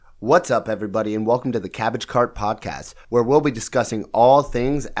What's up, everybody, and welcome to the Cabbage Cart Podcast, where we'll be discussing all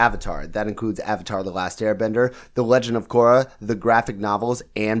things Avatar. That includes Avatar: The Last Airbender, The Legend of Korra, the graphic novels,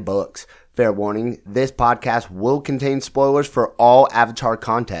 and books. Fair warning, this podcast will contain spoilers for all Avatar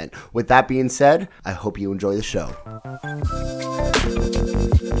content. With that being said, I hope you enjoy the show.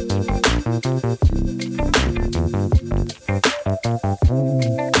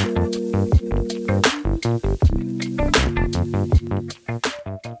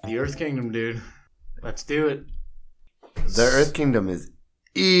 The Earth Kingdom, dude. Let's do it. The Earth Kingdom is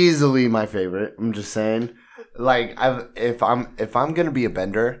easily my favorite. I'm just saying. Like, if I'm gonna be a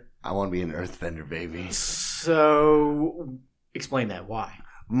bender, I want to be an Earthbender, baby. So, explain that. Why?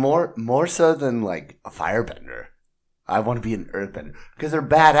 More so than like a Firebender. I want to be an Earthbender because they're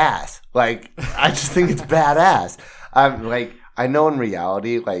badass. Like, I just think it's badass. I know in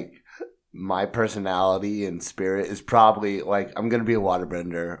reality, like, my personality and spirit is probably like I'm gonna be a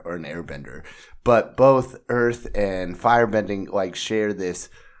waterbender or an airbender, but both earth and firebending like share this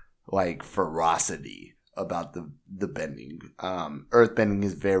like ferocity about the bending. Earthbending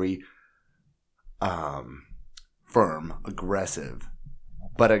is very firm, aggressive,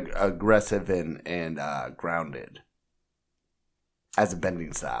 but aggressive and grounded as a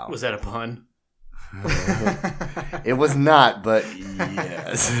bending style. Was that a pun? It was not, but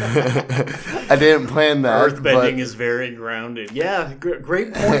yes. I didn't plan that. Earthbending is very grounded. Yeah,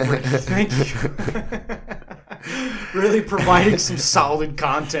 great point, Ricky. Thank you. Really providing some solid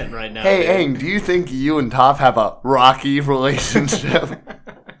content right now. Hey, Aang, do you think you and Toph have a rocky relationship?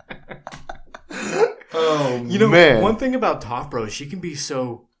 Oh, you know, man. One thing about Toph, bro, she can be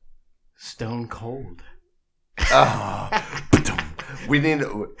so stone cold. Oh. We need a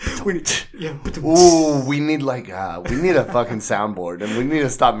fucking soundboard, and we need to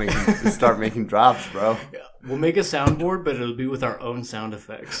start making drops, bro. Yeah, we'll make a soundboard, but it'll be with our own sound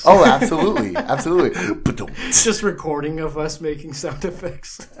effects. Oh, absolutely. Just recording of us making sound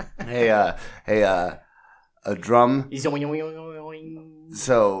effects. Hey, a drum.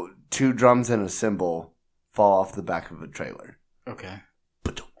 So 2 drums and a cymbal fall off the back of a trailer. Okay.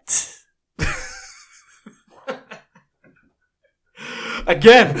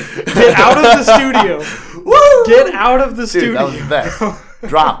 Again, get out of the studio. Woo! Get out of the studio. That was the best.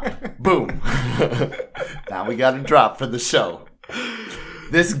 Drop. Boom. Now we got a drop for the show.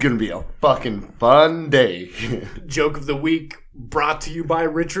 This is going to be a fucking fun day. Joke of the week brought to you by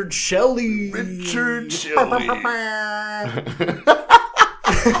Richard Shelley. Richard Shelley. There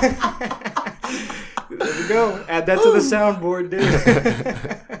we go. Add that to the soundboard,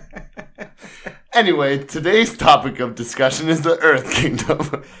 dude. Anyway, today's topic of discussion is the Earth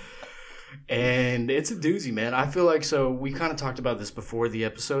Kingdom. And it's a doozy, man. I feel like, so we kind of talked about this before the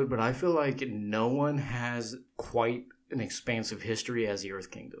episode, but I feel like no one has quite an expansive history as the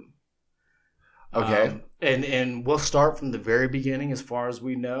Earth Kingdom. Okay. And we'll start from the very beginning as far as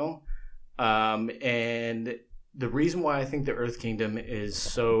we know. And the reason why I think the Earth Kingdom is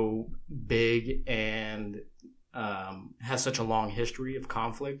so big and has such a long history of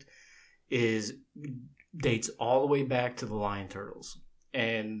conflict dates all the way back to the lion turtles.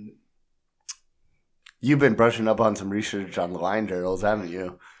 And you've been brushing up on some research on the lion turtles, haven't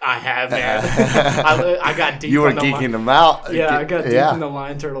you? I have, man. I got deep. You were geeking them out. Yeah, I got deep in the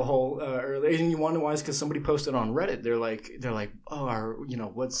lion turtle hole early. And you wonder why? It's because somebody posted on Reddit. They're like, oh,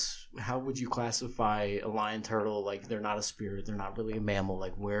 how would you classify a lion turtle? Like, they're not a spirit. They're not really a mammal.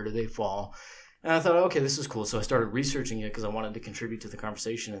 Like, where do they fall? And I thought, okay, this is cool. So I started researching it because I wanted to contribute to the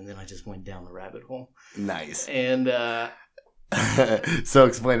conversation, and then I just went down the rabbit hole. Nice. And so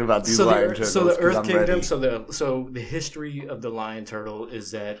explain about these lion turtles. So the Earth Kingdom. So the history of the lion turtle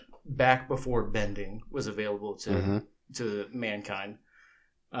is that back before bending was available to mankind,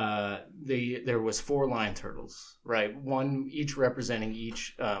 there was 4 lion turtles, right? One each representing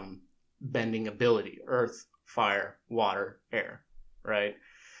each bending ability: earth, fire, water, air, right?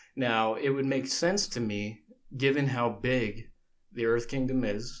 Now, it would make sense to me, given how big the Earth Kingdom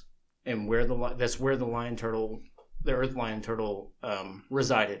is, and that's where the Earth lion turtle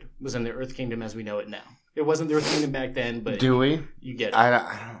resided, was in the Earth Kingdom as we know it now. It wasn't the Earth Kingdom back then, but do we? You get it.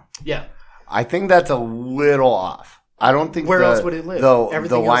 Yeah. I think that's a little off. I don't think where else would it live?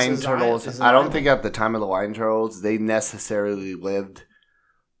 The lion turtles. I don't think at the time of the lion turtles they necessarily lived.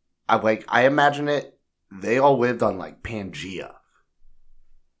 I imagine it. They all lived on like Pangea.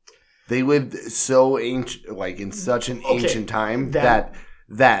 They lived so ancient, like in such an ancient time that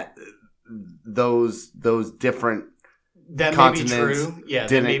those different continents may be true. Yeah,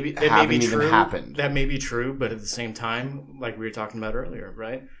 haven't even happened. That may be true, but at the same time, like we were talking about earlier,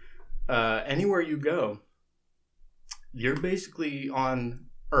 right? Anywhere you go, you're basically on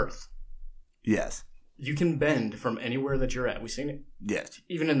Earth. Yes. You can bend from anywhere that you're at. We've seen it. Yes.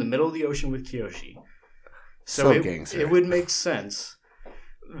 Even in the middle of the ocean with Kyoshi. So it would make sense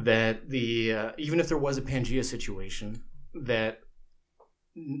that even if there was a Pangea situation, that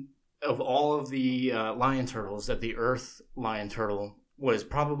of all of the lion turtles, that the Earth lion turtle was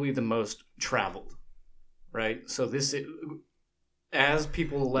probably the most traveled, right? So as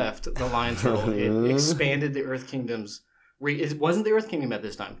people left the lion turtle, it expanded the Earth Kingdom's. It wasn't the Earth Kingdom at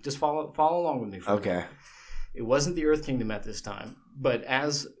this time. Just follow along with me for a minute. It wasn't the Earth Kingdom at this time, but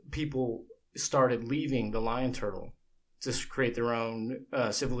as people started leaving the lion turtle to create their own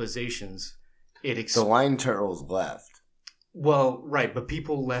civilizations, the lion turtles left. Well, right, but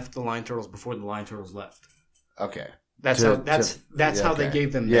people left the lion turtles before the lion turtles left. Okay. That's how they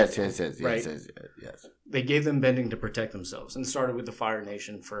gave them bending. Yes. They gave them bending to protect themselves, and started with the Fire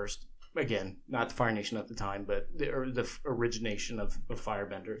Nation first. Again, not the Fire Nation at the time, but the origination of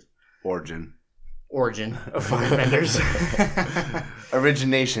firebenders. Origin Of firebenders.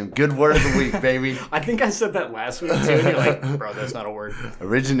 Origination. Good word of the week, baby. I think I said that last week, too, and you're like, bro, that's not a word.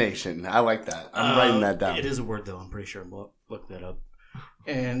 Origination. I like that. I'm writing that down. It is a word, though. I'm pretty sure. Look that up.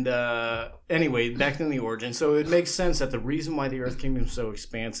 And anyway, back to the origin. So it makes sense that the reason why the Earth Kingdom is so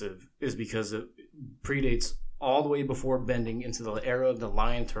expansive is because it predates all the way before bending into the era of the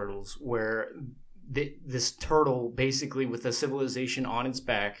lion turtles, where this turtle, basically with a civilization on its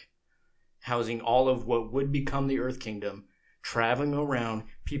back, housing all of what would become the Earth Kingdom, traveling around,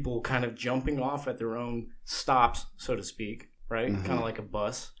 people kind of jumping off at their own stops, so to speak, right? Mm-hmm. Kind of like a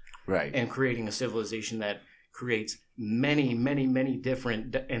bus. Right. And creating a civilization that creates many, many, many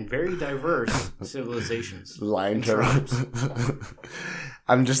different and very diverse civilizations. Lion turtle.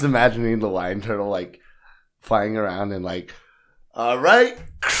 I'm just imagining the lion turtle like flying around and like, all right.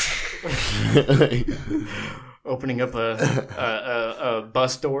 Opening up a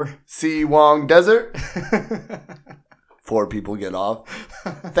bus door. Si Wong Desert. 4 people get off.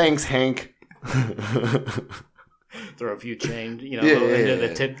 Thanks, Hank. Throw a few change, into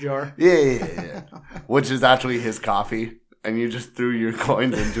the tip jar. Yeah. Which is actually his coffee, and you just threw your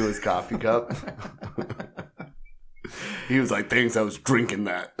coins into his coffee cup. He was like, "Thanks, I was drinking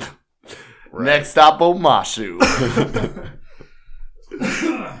that." Right. Next stop, Omashu.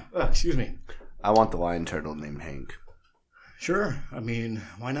 Excuse me. I want the lion turtle named Hank. Sure. I mean,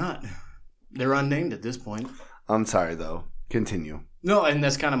 why not? They're unnamed at this point. I'm sorry, though. Continue. No, and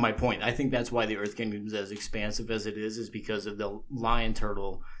that's kind of my point. I think that's why the Earth Kingdom is as expansive as it is because of the lion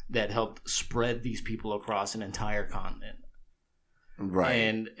turtle that helped spread these people across an entire continent. Right.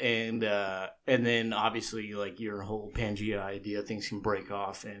 And then obviously, like your whole Pangea idea, things can break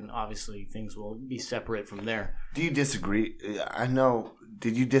off, and obviously things will be separate from there. Do you disagree? I know.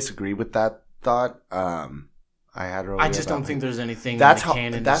 Did you disagree with that thought? I had earlier. I just don't think there's anything in the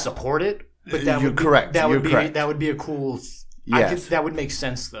canon to support it. But that would be correct. That would be a cool. Yes. That would make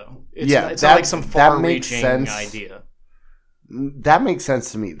sense, though. It's not like some far-reaching idea. That makes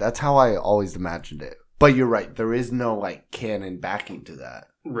sense to me. That's how I always imagined it. But you're right. There is no like canon backing to that.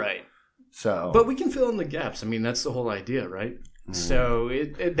 Right. So, but we can fill in the gaps. I mean, that's the whole idea, right? Mm. So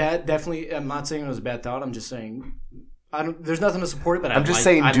that definitely. I'm not saying it was a bad thought. I'm just saying. There's nothing to support it, but I'm just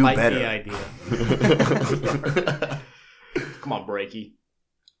saying do better. The idea. Come on, Breaky.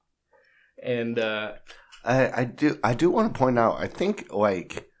 And I do want to point out. I think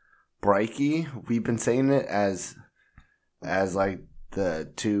like Breaky, we've been saying it as like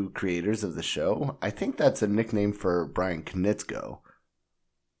the 2 creators of the show. I think that's a nickname for Brian Konietzko.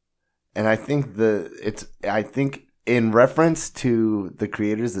 And I think in reference to the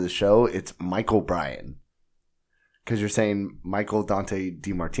creators of the show, it's Michael Bryan. Because you're saying Michael Dante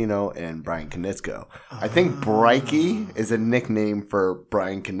DiMartino and Brian Konietzko. I think Breaky is a nickname for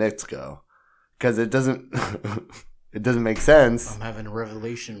Brian Konietzko. Because it doesn't make sense. I'm having a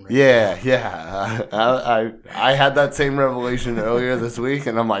revelation right now. I had that same revelation earlier this week,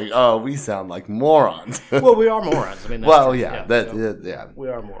 and I'm like, oh, we sound like morons. Well, we are morons. I mean, that's true. Yeah, we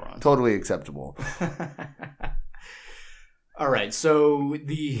are morons. Totally acceptable. All right, so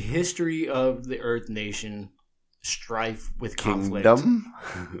the history of the Earth Nation, strife with conflict. Kingdom,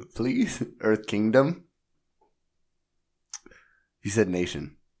 please, Earth Kingdom. You said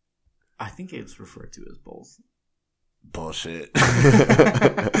nation. I think it's referred to as both. Bullshit.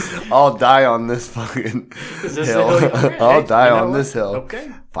 I'll die on this fucking hill. Okay. I'll die on this hill.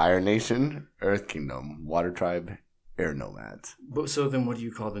 Okay. Fire Nation, Earth Kingdom, Water Tribe, Air Nomads. But so then what do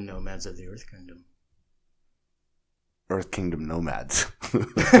you call the nomads of the Earth Kingdom? Earth Kingdom Nomads.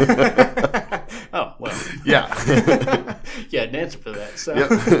 Oh, well. Yeah. Yeah, an answer for that. So.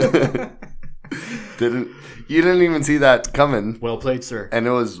 Yep. You didn't even see that coming, Well played, sir. and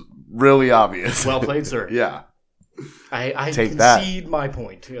it was really obvious. Well played, sir. Yeah. I Take concede my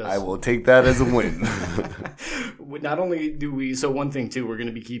point. Yes. I will take that as a win. Not only do we, so one thing too, we're going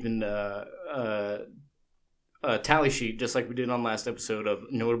to be keeping a tally sheet just like we did on last episode of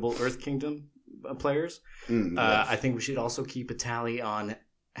notable Earth Kingdom players. Yes. I think we should also keep a tally on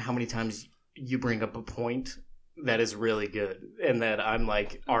how many times you bring up a point that is really good and that I'm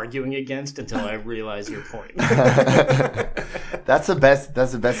like arguing against until I realize your point. That's the best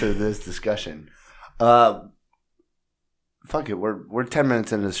of this discussion. Fuck it, we're 10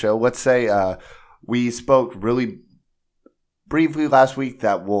 minutes into the show. Let's say we spoke really briefly last week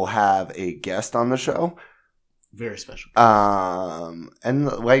that we'll have a guest on the show. Very special. And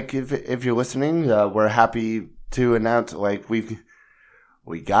like if you're listening, we're happy to announce like we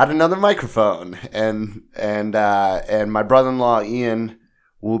got another microphone, and my brother-in-law Ian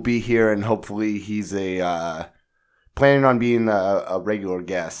will be here, and hopefully he's planning on being a regular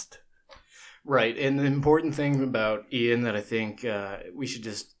guest. Right, and the important thing about Ian that I think we should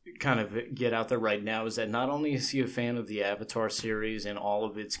just kind of get out there right now is that not only is he a fan of the Avatar series and all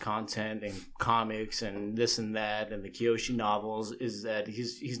of its content and comics and this and that and the Kyoshi novels, is that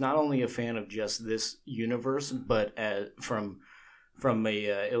he's not only a fan of just this universe, but from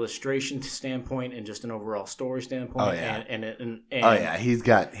a illustration standpoint and just an overall story standpoint. Oh yeah, and oh yeah, he's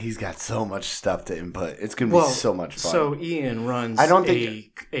got so much stuff to input. It's gonna be so much fun. So Ian runs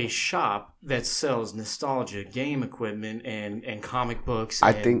a shop that sells nostalgia game equipment and comic books.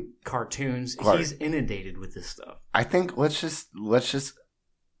 Cartoons. He's inundated with this stuff. I think let's just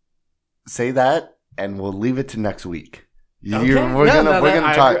say that, and we'll leave it to next week. Okay. We're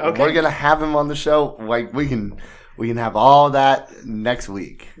gonna talk. Okay. We're gonna have him on the show. Like we can have all that next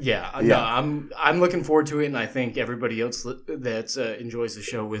week. Yeah. No, I'm looking forward to it, and I think everybody else that enjoys the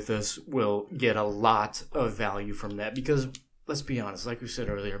show with us will get a lot of value from that. Because let's be honest, like we said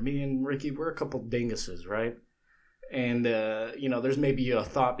earlier, me and Ricky, we're a couple dinguses, right? And there's maybe a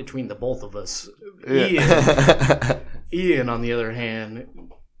thought between the both of us. Yeah. Ian, on the other hand,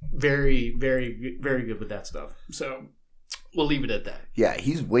 very, very, very good with that stuff. So we'll leave it at that. Yeah,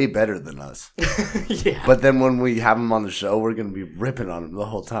 he's way better than us. Yeah. But then when we have him on the show, we're going to be ripping on him the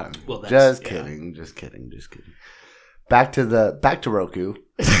whole time. Well, just kidding. Back to Roku.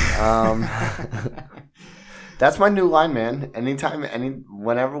 That's my new line, man.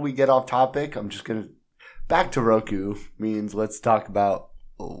 Whenever we get off topic, I'm just going to back to Roku means let's talk about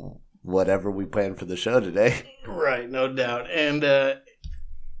whatever we plan for the show today. Right, no doubt. And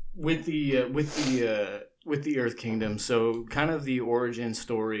with the Earth Kingdom, so kind of the origin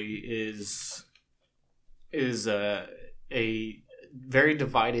story is a very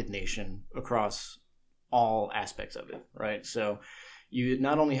divided nation across all aspects of it, right? So you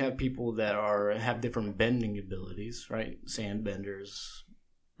not only have people that have different bending abilities, right? Sand benders,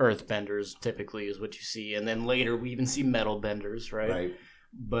 earth benders typically is what you see, and then later we even see metal benders, right? Right.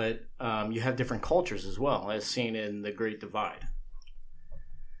 But you have different cultures as well, as seen in the Great Divide.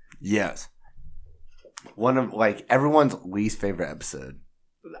 Yes. One of everyone's least favorite episode.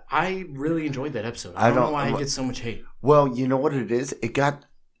 I really enjoyed that episode. I don't know why it gets so much hate. Well, you know what it is?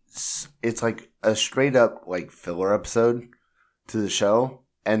 It's like a straight up filler episode to the show,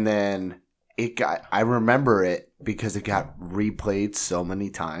 and then I remember it because it got replayed so many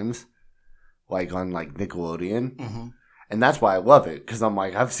times, on Nickelodeon. Mm-hmm. And that's why I love it, because I'm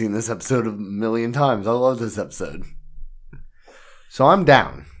I've seen this episode a million times. I love this episode. So I'm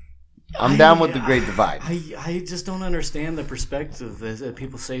down. I'm down with the Great Divide. I just don't understand the perspective that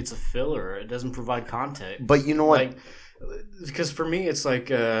people say it's a filler. It doesn't provide content. But you know what? Because for me, it's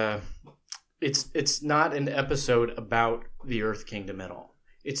it's not an episode about the Earth Kingdom at all.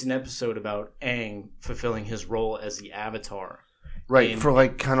 It's an episode about Aang fulfilling his role as the Avatar. Right, for one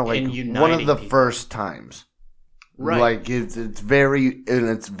of the first times. Right. It's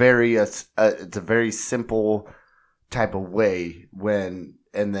a very simple type of way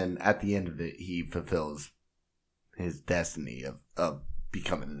and then at the end of it, he fulfills his destiny of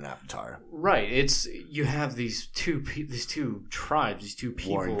becoming an avatar. Right. You have these two tribes, these two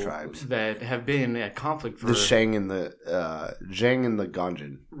people, warring tribes that have been at conflict for the Zhang and the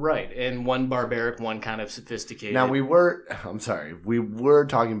Ganjin. Right, and one barbaric, one kind of sophisticated. Now we were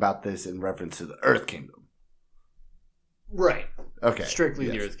talking about this in reference to the Earth Kingdom. Right. Okay. Strictly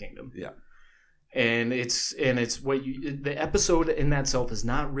the Earth Kingdom. Yeah. And it's what the episode in that self is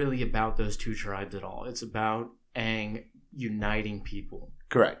not really about those two tribes at all. It's about Aang uniting people.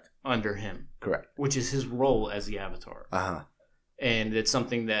 Correct. Under him. Correct. Which is his role as the Avatar. Uh-huh. And it's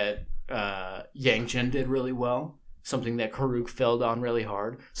something that Yang Chen did really well. something that Karuk failed on really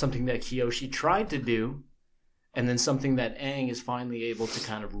hard, something that Kyoshi tried to do, and then something that Aang is finally able to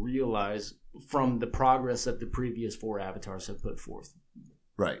kind of realize from the progress that the previous 4 avatars have put forth.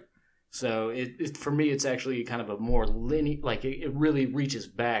 Right. So it for me, it's actually kind of a more linear, like it really reaches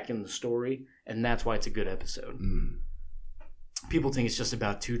back in the story, and that's why it's a good episode. People think it's just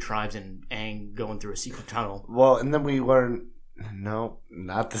about 2 tribes and Aang going through a secret tunnel. Well, and then we learn, no,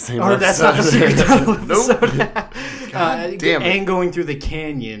 not the same episode. That's not the secret tunnel episode. Nope. God damn it. Aang going through the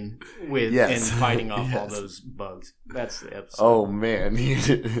canyon and fighting off all those bugs. That's the episode. Oh, man.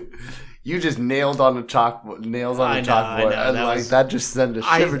 You just nailed on the chalkboard. Chalkboard. That just sent a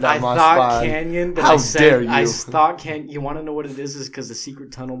shiver down my spine. I thought canyon, but How dare you? I thought canyon. You want to know what it is? Is because the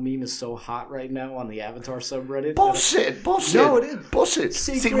secret tunnel meme is so hot right now on the Avatar subreddit. Bullshit. No, it is. Bullshit.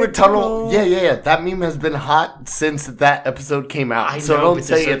 Secret tunnel. Yeah. That meme has been hot since that episode came out. Don't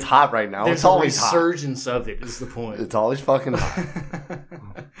say it's hot right now. It's always hot. There's a resurgence of it is the point. It's always fucking hot.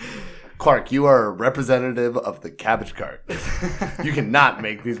 Clark, you are a representative of the cabbage cart. You cannot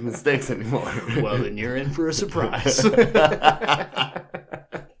make these mistakes anymore. Well, then you're in for a surprise.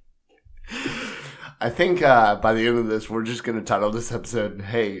 I think by the end of this, we're just going to title this episode,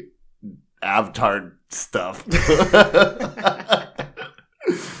 Hey, Avatar Stuff.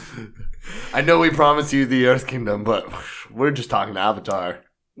 I know we promised you the Earth Kingdom, but we're just talking Avatar.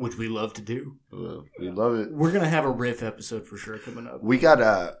 Which we love to do. We love it. We're gonna have a riff episode for sure coming up.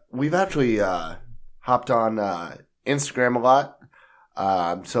 We've actually hopped on Instagram a lot.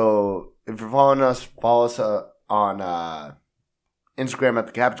 So if you're following us, follow us on Instagram at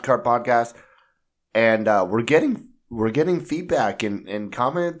the Cabbage Cart Podcast, and we're getting feedback and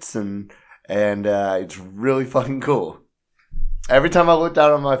comments and it's really fucking cool. Every time I look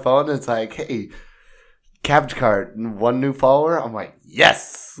down on my phone, it's like, hey, Cabbage Cart, 1 new follower. I'm like,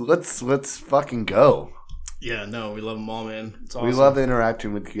 yes, let's fucking go. Yeah, no, we love them all, man. It's awesome. We love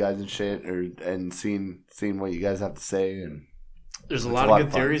interacting with you guys and shit, and seeing what you guys have to say. And there's a lot of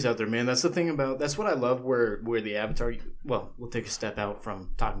good theories out there, man. That's the thing that's what I love. Where the Avatar. Well, we'll take a step out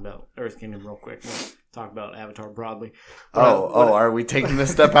from talking about Earth Kingdom real quick. We'll talk about Avatar broadly. Are we taking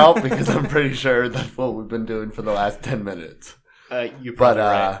this step out? Because I'm pretty sure that's what we've been doing for the last 10 minutes. You're probably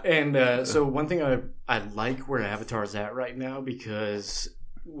right. And so one thing I like where Avatar's at right now, because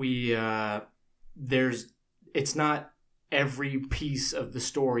it's not every piece of the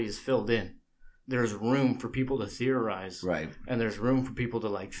story is filled in. There's room for people to theorize, right? And there's room for people to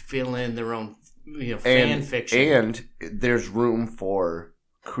like fill in their own fan fiction, and there's room for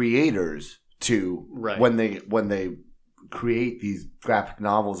creators to when they create these graphic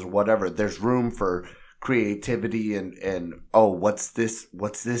novels or whatever. There's room for creativity and what's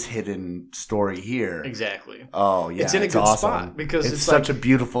this hidden story here? Exactly. Oh yeah, it's in a good awesome spot because it's such a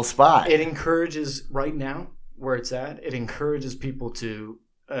beautiful spot. It encourages right now where it's at. It encourages people to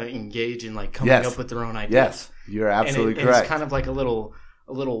engage in like coming up with their own ideas. Yes, you're absolutely correct. And it's kind of like a little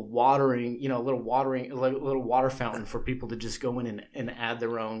watering, a little water fountain for people to just go in and add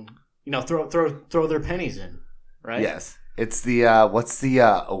their own, throw their pennies in, right? Yes, it's the what's the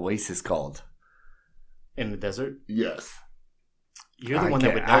oasis called? In the desert? Yes. You're the one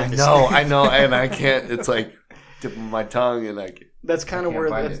that would know I know, and I can't. It's like tipping my tongue, and that's kind of where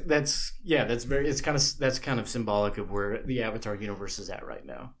that's kind of symbolic of where the Avatar universe is at right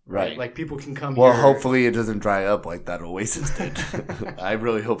now. Right. Like people can come here. Well, here. hopefully it doesn't dry up like that oasis did. I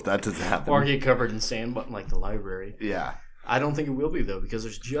really hope that doesn't happen. Or get covered in sand, like the library. Yeah. I don't think it will be though, because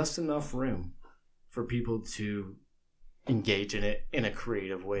there's just enough room for people to engage in it in a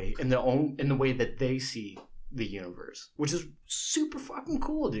creative way, in the way that they see the universe, which is super fucking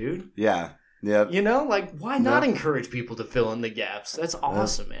cool, dude. Yeah. Yeah. Why not encourage people to fill in the gaps? That's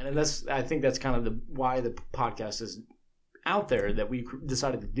awesome, man. And I think that's kind of why the podcast is out there, that we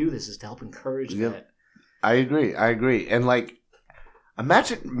decided to do this, is to help encourage that. I agree. And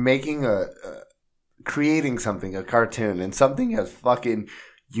imagine making creating something, a cartoon, and something as fucking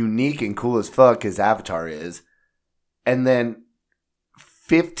unique and cool as fuck as Avatar is. And then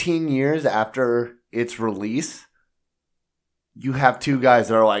 15 years after its release, you have 2 guys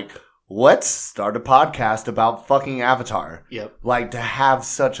that are like, let's start a podcast about fucking Avatar. Yep. To have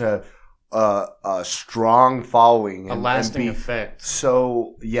such a strong following. A lasting effect.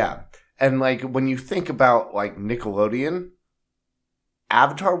 So, yeah. And when you think about Nickelodeon,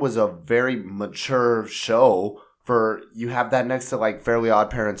 Avatar was a very mature show you have that next to Fairly Odd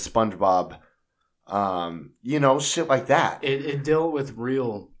Parents, SpongeBob. Shit like that. It dealt with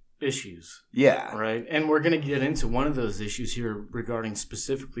real issues. Yeah. Right? And we're going to get into one of those issues here regarding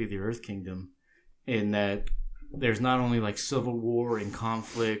specifically the Earth Kingdom, in that there's not only like civil war and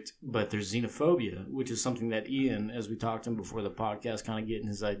conflict, but there's xenophobia, which is something that Ian, as we talked to him before the podcast, kind of getting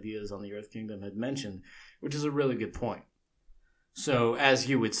his ideas on the Earth Kingdom, had mentioned, which is a really good point. So, as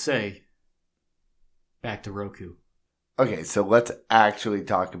you would say, back to Roku. Okay, so let's actually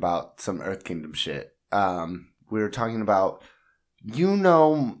talk about some Earth Kingdom shit. We were talking about, you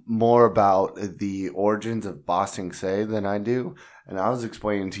know more about the origins of Ba Sing Se than I do, and I was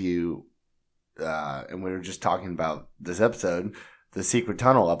explaining to you, and we were just talking about this episode, the Secret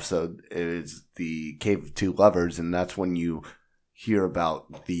Tunnel episode is the Cave of Two Lovers, and that's when you hear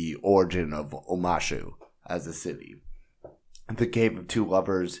about the origin of Omashu as a city. The Cave of Two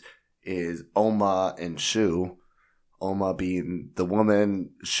Lovers is Oma and Shu. Oma being the woman,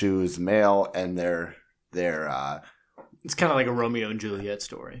 Shu is male, and they're it's kind of like a Romeo and Juliet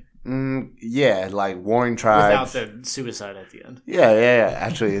story. Yeah, like warring tribes. Without the suicide at the end. Yeah.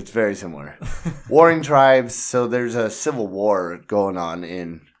 Actually, it's very similar. Warring tribes. So there's a civil war going on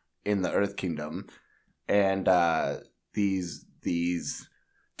in the Earth Kingdom, and these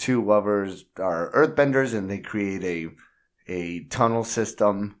two lovers are earthbenders, and they create a tunnel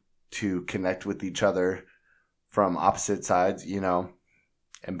system to connect with each other from opposite sides, and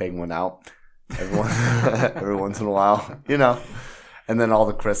bang one out every once in a while, and then all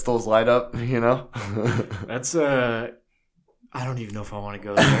the crystals light up, That's I don't even know if I want to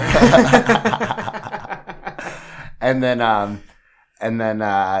go there. and then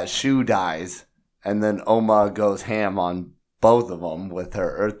Shu dies, and then Oma goes ham on both of them with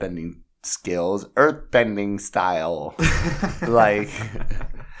her earthbending skills, earthbending style, like,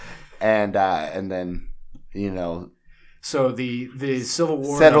 and then So the civil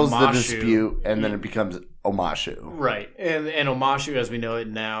war settles in the Omashu, dispute, and then it becomes Omashu. Right, and Omashu, as we know it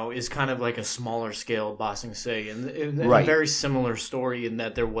now, is kind of like a smaller scale Ba Sing Se, and Right. a very similar story in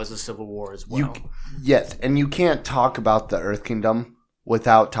that there was a civil war as well. Yes, and you can't talk about the Earth Kingdom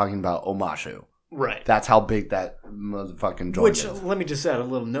without talking about Omashu. Right. That's how big that motherfucking joint Which, is. let me just add a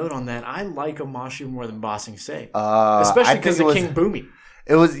little note on that. I like Omashu more than Ba Sing Se. I Especially think because it of was- King Boomy.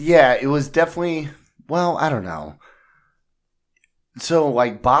 It was definitely, well, I don't know. So,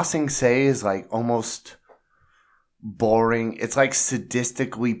 like, Ba Sing Se is, like, almost boring. It's, like,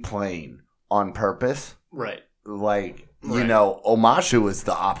 sadistically plain on purpose. Right. Like, Right. Omashu is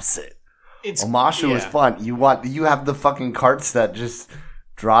the opposite. Omashu is yeah. fun. You have the fucking carts that just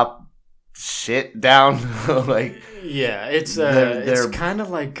drop shit down. Like, Yeah, it's they're- kind of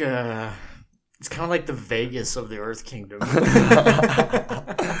like the Vegas of the Earth Kingdom.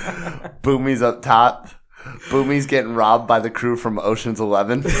 Boomy's up top. Boomy's getting robbed by the crew from Ocean's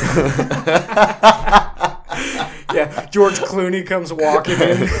 11. Yeah, George Clooney comes walking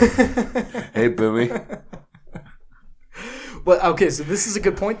in. Hey, Boomy. But okay, so this is a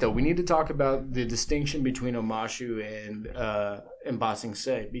good point, though. We need to talk about the distinction between Omashu and Ba Sing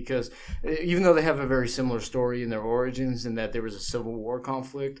Se, because even though they have a very similar story in their origins, and that there was a civil war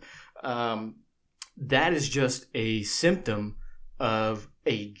conflict, that is just a symptom of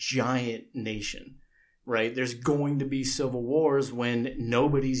a giant nation, right? There's going to be civil wars when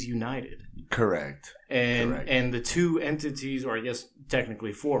nobody's united. Correct. And the two entities, or I guess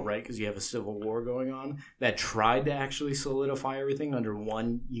technically four, right? Because you have a civil war going on that tried to actually solidify everything under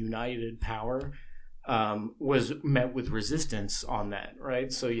one united power, was met with resistance on that,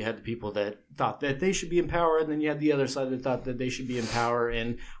 right? So you had the people that thought that they should be in power, and then you had the other side that thought that they should be in power.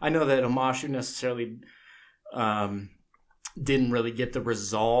 And I know that Omashu necessarily didn't really get the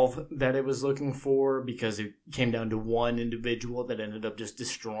resolve that it was looking for, because it came down to one individual that ended up just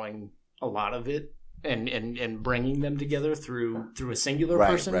destroying a lot of it and bringing them together through a singular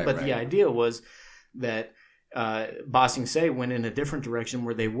person. But the idea was that Ba Sing Se went in a different direction,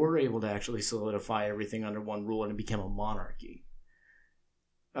 where they were able to actually solidify everything under one rule, and it became a monarchy.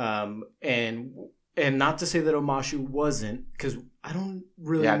 And not to say that Omashu wasn't, because I don't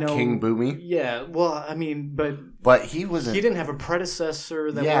really know. King Boomy. Yeah, well, I mean, But he wasn't. he didn't have a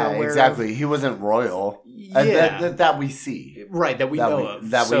predecessor that Yeah, we're aware exactly. of. He wasn't royal. Yeah. That we see. Right, that we That know we- of.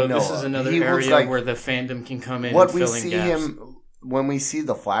 that we so know this is of. another He was area like- where the fandom can come in What and we fill in see gaps. when we see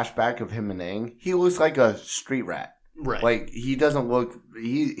the flashback of him and Aang, he looks like a street rat. Right. Like, he doesn't look.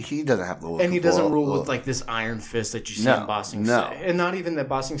 He doesn't have the look. And he of doesn't royal- rule with like this iron fist that you see No, in Ba Sing no. Se. And not even that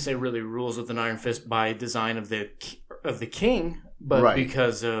Ba Sing Se really rules with an iron fist by design of the king, but Right.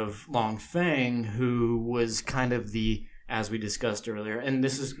 because of Long Feng, who was kind of the, as we discussed earlier, and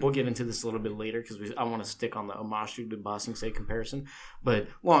we'll get into this a little bit later, because I want to stick on the Omashu to Ba Sing Se comparison, but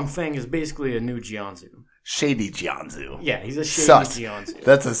Long Feng is basically a new Jianzu. Shady Jianzu. Yeah, he's a shady Sus. Jianzu.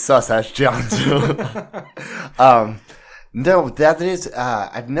 That's a sus ass Jianzu. No, that is.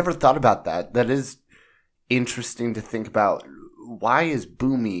 I've never thought about that. That is interesting to think about, why is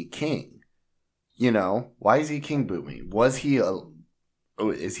Boomy king? You know, why is he King Boomy?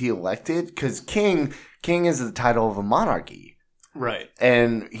 Is he elected? Because king is the title of a monarchy. Right.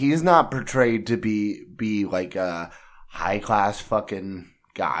 And he's not portrayed to be like a high-class fucking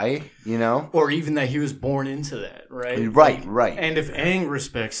guy, you know? Or even that he was born into that, right? Right. And if Aang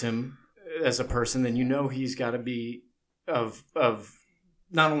respects him as a person, then you know he's got to be of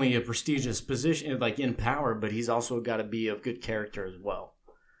not only a prestigious position, like in power, but he's also got to be of good character as well.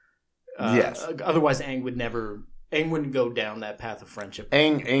 Yes. Otherwise, Aang wouldn't go down that path of friendship.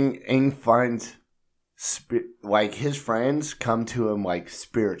 Aang finds like his friends come to him like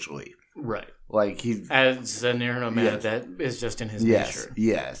spiritually. Right. Like he's as an Aeronomad, that is just in his nature.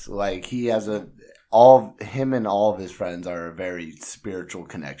 Yes. Like he has him and all of his friends are a very spiritual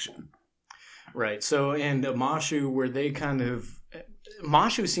connection. Right. So and Mashu, where they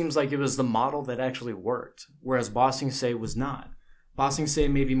Mashu seems like it was the model that actually worked, whereas Ba Sing Se was not. Ba Sing Se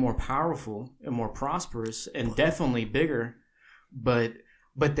may be more powerful and more prosperous and definitely bigger, but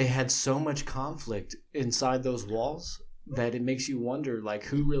they had so much conflict inside those walls that it makes you wonder, like,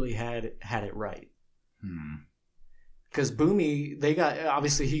 who really had it right. Because Boomy, he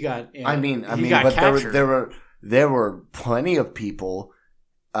got but captured. there were plenty of people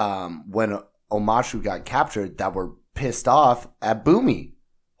when Omashu got captured that were pissed off at Boomy,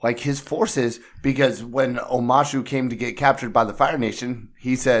 like his forces, because when Omashu came to get captured by the Fire Nation,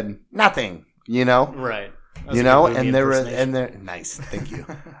 he said nothing, you know, right? You know, and they're nice, thank you,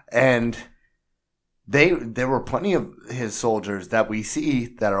 and. There were plenty of his soldiers that we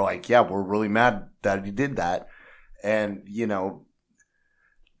see that are like, yeah, we're really mad that he did that. And, you know,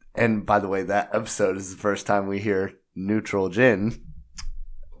 and by the way, that episode is the first time we hear neutral Jin.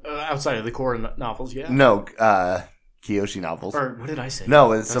 Outside of the core novels, yeah. No, Kyoshi novels. Or what did I say?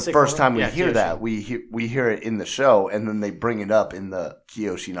 No, it's the first time we hear Kyoshi. that. We hear it in the show, and then they bring it up in the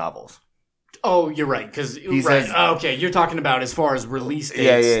Kyoshi novels. Oh, you're right. Because says, okay, you're talking about as far as release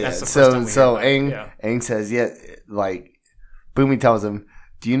dates. Yeah. That's the first time we so hear Aang says, yeah, like Boomy tells him,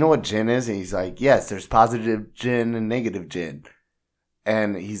 "Do you know what Jin is?" And he's like, "Yes, there's positive Jin and negative Jin."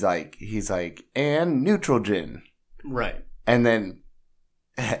 And he's like, and neutral Jin. Right. And then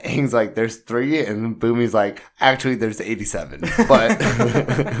Aang's like, "There's 3," and Boomy's like, "Actually, there's 87." But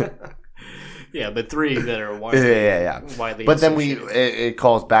yeah, but 3 that are widely. Yeah. Widely but then it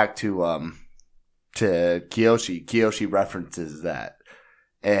calls back to Kyoshi. Kyoshi references that.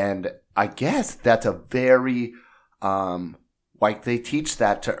 And I guess that's a very, like they teach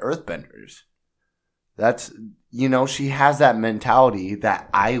that to earthbenders. That's, you know, she has that mentality that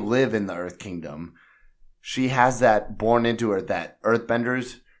I live in the Earth Kingdom. She has that born into her that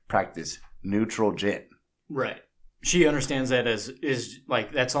earthbenders practice neutral Jin. Right. She understands that is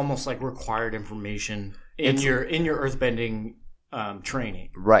like, that's almost like required information in your earthbending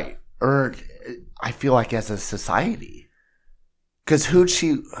training. Right. Or I feel like as a society. Because who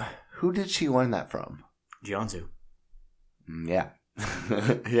did she learn that from? Jianzu. Yeah.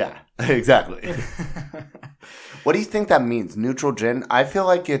 Yeah, exactly. What do you think that means? Neutral Jin? I feel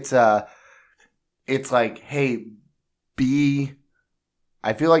like it's like, hey,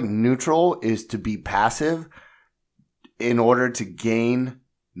 I feel like neutral is to be passive in order to gain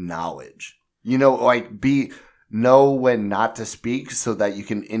knowledge. You know, like know when not to speak so that you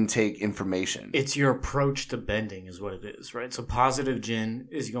can intake information. It's your approach to bending is what it is, right? So positive Jin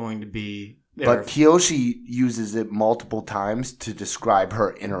is going to be... But Kyoshi uses it multiple times to describe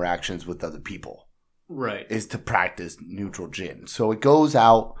her interactions with other people. Right. Is to practice neutral Jin. So it goes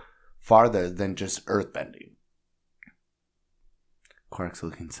out farther than just earthbending. Quark's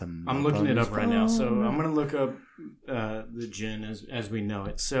looking some... I'm looking it up right now. So I'm going to look up the Jin as we know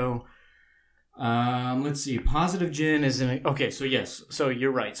it. So... let's see. Positive Jin is okay. So yes. So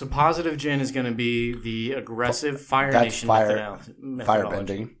you're right. So positive Jin is going to be the aggressive Fire Nation methodology.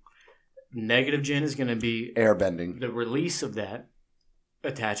 Firebending. Negative Jin is going to be airbending. The release of that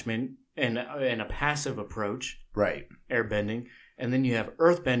attachment and a passive approach. Right. Airbending, and then you have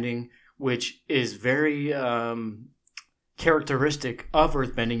earthbending, which is very characteristic of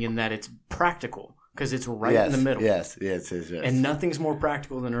earthbending in that it's practical. Because it's right in the middle. Yes. And nothing's more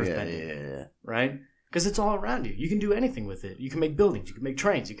practical than earthbending. Yeah. Right? Because it's all around you. You can do anything with it. You can make buildings. You can make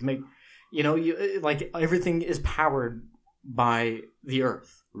trains. You can make, like everything is powered by the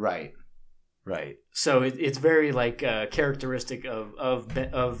earth. Right. So it's very like characteristic of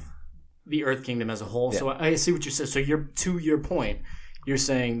the Earth Kingdom as a whole. Yeah. So I see what you said. So to your point, you're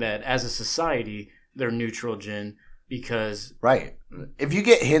saying that as a society, they're neutral Jin. Because right, if you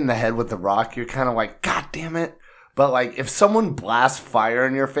get hit in the head with the rock, you're kind of like, God damn it! But like, if someone blasts fire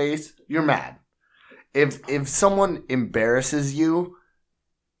in your face, you're mad. if someone embarrasses you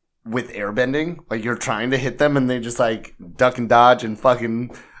with airbending, like you're trying to hit them and they just like duck and dodge and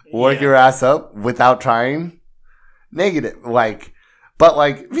fucking work your ass up without trying, negative. Like, but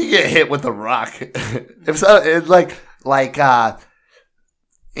like if you get hit with a rock, if so, it's like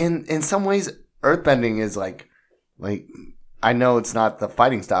in some ways, earthbending is like I know it's not the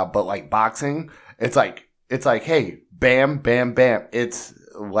fighting style, but like boxing, it's like hey, bam, bam, bam. It's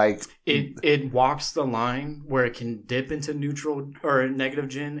like it walks the line where it can dip into neutral or negative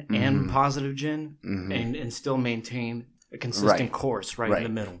gin and positive gin and still maintain a consistent course right in the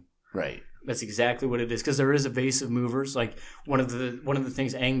middle. Right. That's exactly what it is, because there is evasive movers. Like one of the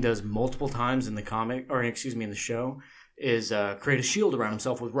things Aang does multiple times in the in the show is create a shield around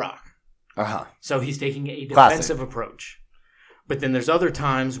himself with rock. So he's taking a defensive approach. But then there's other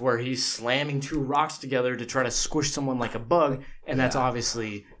times where he's slamming two rocks together to try to squish someone like a bug, and that's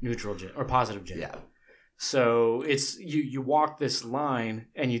obviously neutral gin or positive gin. Yeah. So it's you walk this line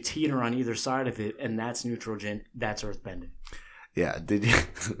and you teeter on either side of it, and that's neutral gin. That's earthbending. Yeah. Did you?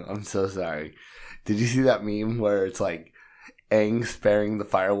 I'm so sorry. Did you see that meme where it's like Aang sparing the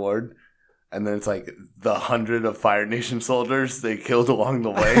Fire Lord? And then it's like the 100 of Fire Nation soldiers they killed along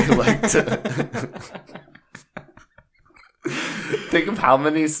the way. Think of how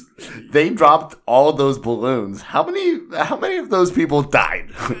many they dropped all those balloons. How many of those people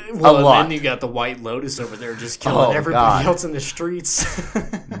died? Well, a lot. And then you got the White Lotus over there just killing everybody else in the streets.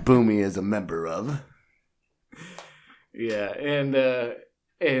 Boomy is a member of. Yeah, and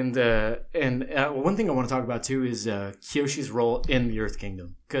one thing I want to talk about too is Kyoshi's role in the Earth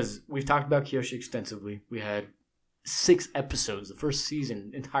Kingdom, because we've talked about Kyoshi extensively. We had 6 episodes, the first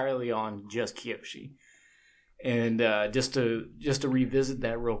season entirely on just Kyoshi. And just to revisit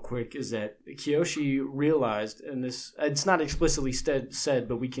that real quick is that Kyoshi realized, and this it's not explicitly said,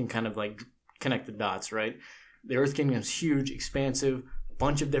 but we can kind of like connect the dots, right? The Earth Kingdom is huge, expansive,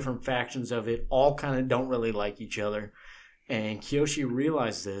 bunch of different factions of it, all kind of don't really like each other. And Kyoshi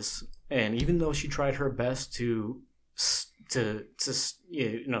realized this, and even though she tried her best to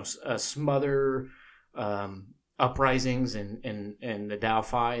smother uprisings and the Dao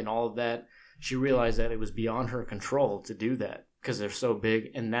Phi and all of that, she realized that it was beyond her control to do that because they're so big.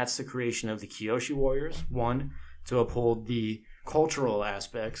 And that's the creation of the Kyoshi warriors. One, to uphold the cultural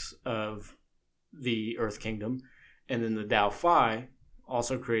aspects of the Earth Kingdom. And then the Dao Phi,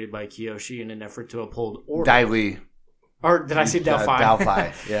 also created by Kyoshi in an effort to uphold order. Dai Li. Or did I say Dao Phi? Dao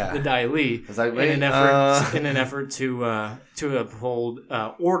Phi, yeah. The Dai Li. Like, in an effort to uphold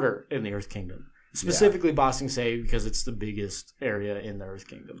order in the Earth Kingdom. Specifically Ba Sing Se, because it's the biggest area in the Earth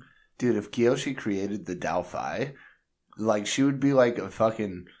Kingdom. Dude, if Kyoshi created the Dao Phi, like, she would be like a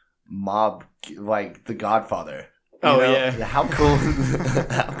fucking mob, like the Godfather. You know? Yeah. How cool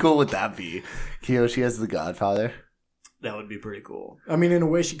how cool would that be? Kyoshi as the Godfather? That would be pretty cool. I mean, in a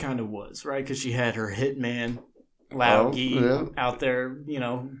way, she kind of was, right? Because she had her hitman, Lao Gi, out there,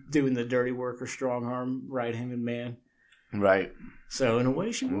 doing the dirty work, or strong arm, right-handed man. Right. So, in a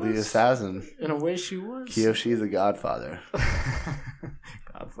way, she was. The assassin. In a way, she was. Kyoshi the Godfather.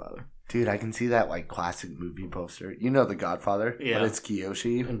 Godfather. Dude, I can see that, like, classic movie poster. You know The Godfather? Yeah. But it's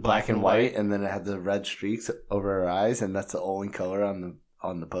Kyoshi, in black and white, and then it had the red streaks over her eyes, and that's the only color on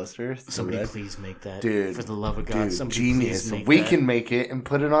the poster. Somebody please make that. Dude, for the love of God. Dude, genius. We can make it and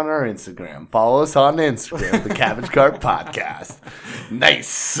put it on our Instagram. Follow us on Instagram, the Cabbage Cart Podcast.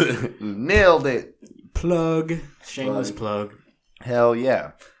 Nice. Nailed it. Plug. Shameless plug. Hell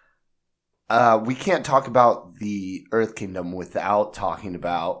yeah. We can't talk about the Earth Kingdom without talking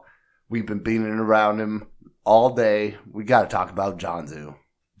about, we've been beating around him all day. We got to talk about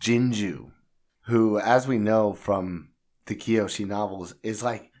Jinju, who, as we know from the Kyoshi novels, is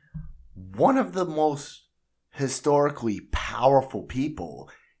like one of the most historically powerful people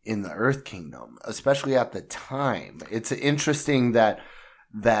in the Earth Kingdom, especially at the time. It's interesting that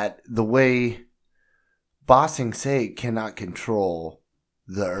the way Ba Sing Se cannot control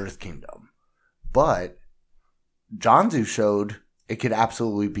the Earth Kingdom, but Janzu showed it could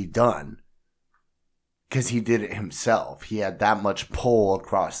absolutely be done because he did it himself. He had that much pull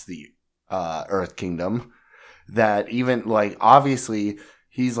across the Earth Kingdom that even, like, obviously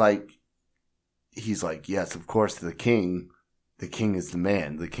he's like, yes, of course, the king is the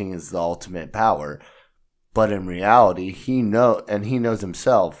man. The king is the ultimate power. But in reality, he knows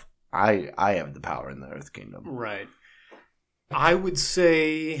himself, I have the power in the Earth Kingdom. Right. I would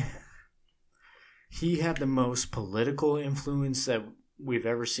say he had the most political influence that we've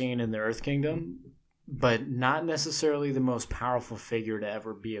ever seen in the Earth Kingdom, but not necessarily the most powerful figure to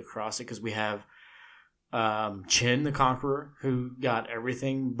ever be across it, because we have Qin the Conqueror, who got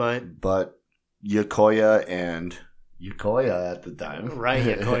everything but Yokoya at the time. Right,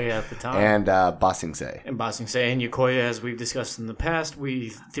 Yokoya at the time. And Ba Sing Se. And Ba Sing Se and Yokoya, as we've discussed in the past, we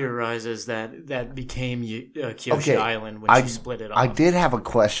theorize as that became Kyoshi Island when she split it off. I did have a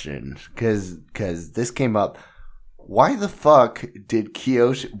question, because this came up. Why the fuck did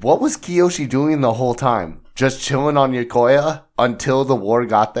Kyoshi... What was Kyoshi doing the whole time? Just chilling on Yokoya until the war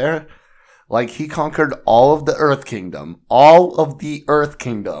got there? Like, he conquered all of the Earth Kingdom. All of the Earth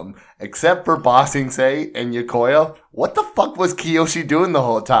Kingdom. Except for Ba Sing Se and Yokoya. What the fuck was Kyoshi doing the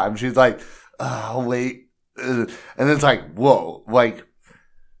whole time? She's like, oh, wait. And it's like, whoa. Like,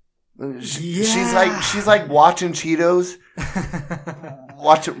 she's like watching Cheetos.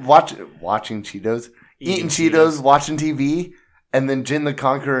 Watching Cheetos. Eating Cheetos, watching TV. And then Jin the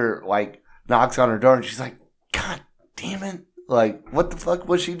Conqueror, like, knocks on her door. And she's like, God damn it. Like, what the fuck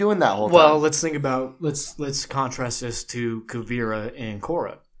was she doing that whole time? Well, let's think about let's contrast this to Kuvira and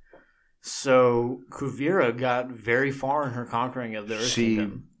Korra. So Kuvira got very far in her conquering of the Earth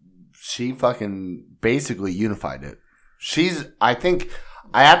Kingdom. She fucking basically unified it.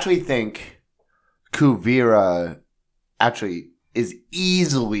 I actually think Kuvira actually is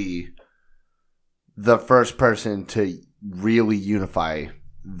easily the first person to really unify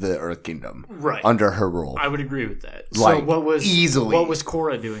the Earth Kingdom, right, under her rule. I would agree with that. Like, so what was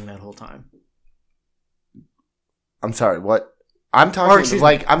Korra doing that whole time? I'm sorry, what? I'm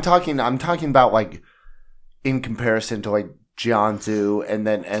talking about like in comparison to like Jianzhu and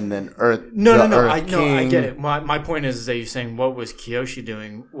then Earth. No. I get it. My point is that you're saying what was Kyoshi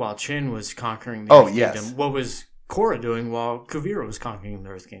doing while Chin was conquering the Earth Kingdom? What was Korra doing while Kuvira was conquering the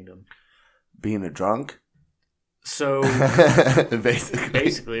Earth Kingdom? Being a drunk. So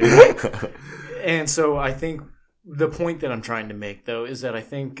basically, right? And so I think the point that I'm trying to make, though, is that I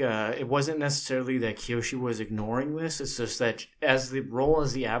think it wasn't necessarily that Kyoshi was ignoring this. It's just that as the role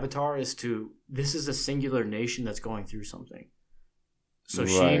as the Avatar this is a singular nation that's going through something. So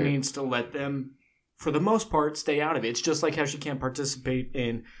she needs to let them, for the most part, stay out of it. It's just like how she can't participate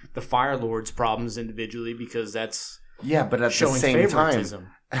in the Fire Lord's problems individually because that's but at the same favoritism.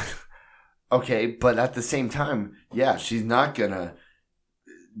 Time. Okay, but at the same time, she's not gonna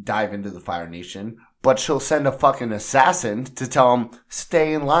dive into the Fire Nation, but she'll send a fucking assassin to tell him,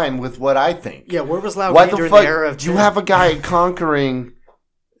 stay in line with what I think. Yeah, where was Lao Wei during the era of Chin? You have a guy conquering,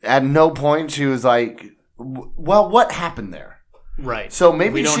 at no point she was like, well, what happened there? Right. So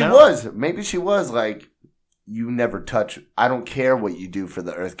maybe she was like, you never touch, I don't care what you do for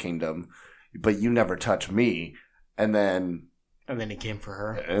the Earth Kingdom, but you never touch me. And then he came for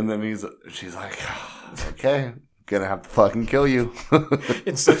her. And then she's like, okay, gonna have to fucking kill you.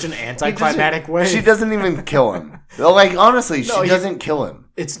 In such an anticlimactic way. She doesn't even kill him. Like, honestly, she doesn't kill him.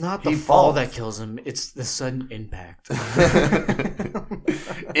 It's not the fall that kills him. It's the sudden impact.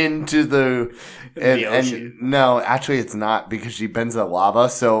 Into the ocean. And no, actually it's not, because she bends the lava.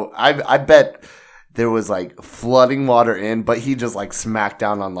 So I bet there was like flooding water in, but he just like smacked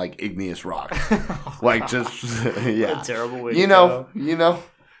down on like igneous rock. Like just, yeah. What a terrible way you know,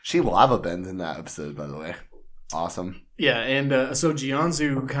 she lava bends in that episode, by the way. Awesome. Yeah, and so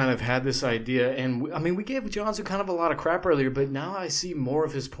Jianzhu kind of had this idea, and I mean, we gave Jianzhu kind of a lot of crap earlier, but now I see more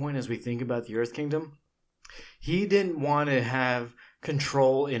of his point as we think about the Earth Kingdom. He didn't want to have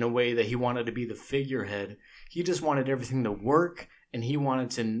control in a way that he wanted to be the figurehead. He just wanted everything to work, and he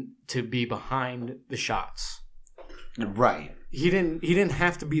wanted to be behind the shots. Right. He didn't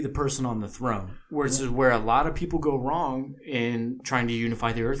have to be the person on the throne, which is where a lot of people go wrong in trying to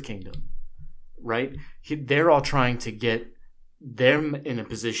unify the Earth Kingdom. Right? They're all trying to get them in a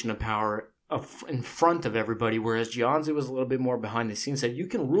position of power in front of everybody, whereas Jianzhu was a little bit more behind the scenes, said, you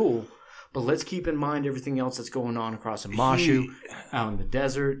can rule, but let's keep in mind everything else that's going on across Amashu, out in the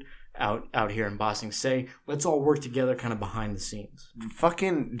desert, out here in Ba Sing Se. Let's all work together kind of behind the scenes.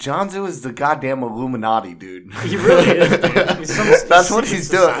 Fucking Jianzhu is the goddamn Illuminati, dude. He really is, dude. That's what he's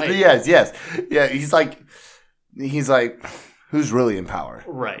doing. Yes. Yeah, he's like, who's really in power?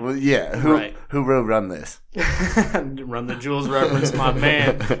 Right. Well, yeah. Who will run this? Run the Jules reference, my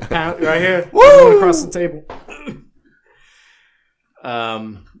man. Right here. Woo! Across the table.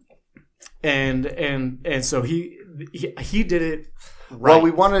 And so he did it right. Well,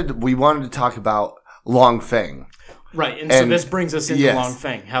 we wanted to talk about Long Feng. Right, and so this brings us into Long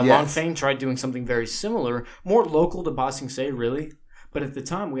Feng. How Long Feng tried doing something very similar, more local to Ba Sing Se, really. But at the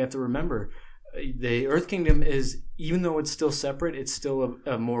time, we have to remember, the Earth Kingdom is, even though it's still separate, it's still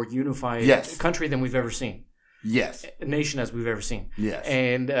a more unified country than we've ever seen. Yes. A nation as we've ever seen. Yes.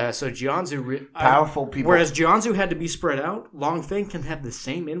 And so Jianzhu... Powerful people. Whereas Jianzhu had to be spread out, Long Feng can have the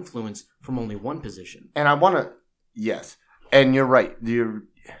same influence from only one position. And I want to... Yes. And you're right.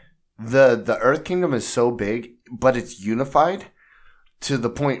 the Earth Kingdom is so big, but it's unified to the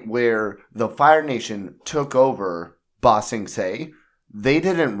point where the Fire Nation took over Ba Sing Se. They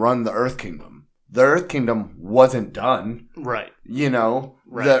didn't run the Earth Kingdom. The Earth Kingdom wasn't done. Right. You know?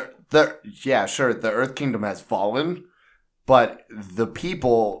 Right. Yeah, sure, the Earth Kingdom has fallen, but the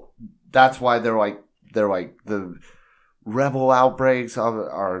people, that's why they're like the rebel outbreaks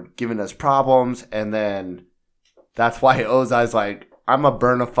are giving us problems, and then that's why Ozai's like, I'm gonna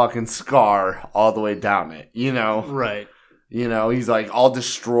burn a fucking scar all the way down it, you know? Right. You know, he's like, I'll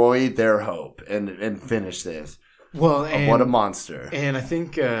destroy their hope and finish this. Well, What a monster. And I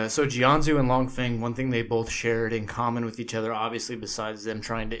think, so Jianzhu and Long Feng, one thing they both shared in common with each other, obviously besides them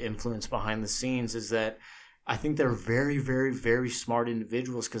trying to influence behind the scenes, is that I think they're very, very, very smart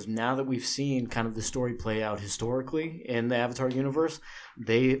individuals, because now that we've seen kind of the story play out historically in the Avatar universe,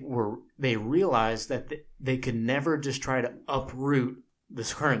 they realized that they could never just try to uproot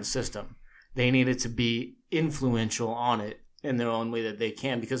this current system. They needed to be influential on it in their own way that they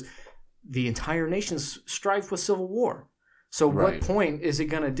can, because the entire nation's strife with civil war. So Right. what point is it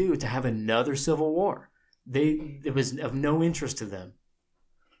going to do to have another civil war? It was of no interest to them.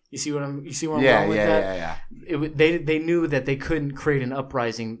 You see where I'm going with that? Yeah. They knew that they couldn't create an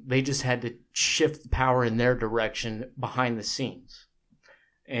uprising. They just had to shift the power in their direction behind the scenes.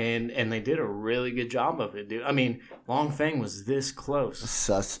 And they did a really good job of it, dude. I mean, Long Feng was this close.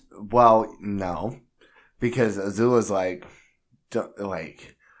 Well, no. Because Azula's like,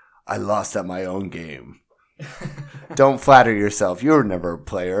 I lost at my own game. Don't flatter yourself. You were never a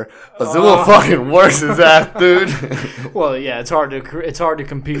player. Azula fucking works his ass, dude. Well, yeah, it's hard to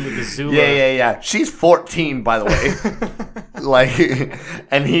compete with Azula. Yeah. She's 14, by the way.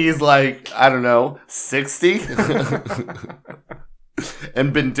 And he's like, I don't know, 60?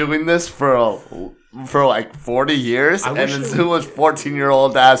 And been doing this for like 40 years, and Azula's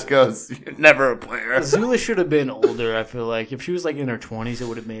 14-year-old ass goes, "You're never a player." Azula should have been older. I feel like if she was like in her 20s, it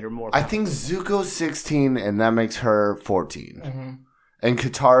would have made her more powerful. I think Zuko's 16, and that makes her 14. Mm-hmm. And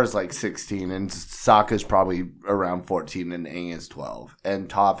Katara's like 16, and Sokka's probably around 14, and Aang is 12, and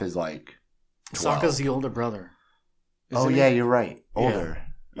Toph is like 12. Sokka's the older brother. You're right, older.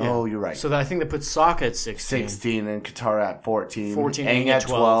 Yeah. Oh, you're right. So I think they put Sokka at 16. 16 and Katara at 14. 14, Aang at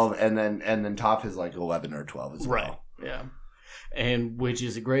 12, and then Toph is like 11 or 12 as well. Right. Yeah. And which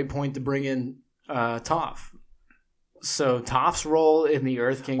is a great point to bring in Toph. So Toph's role in the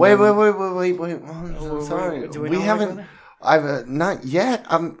Earth Kingdom. Wait. Oh, sorry. We haven't. I've not yet.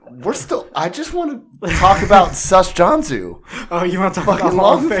 We're still. I just want to talk about Sus Jansu. Oh, you want to talk about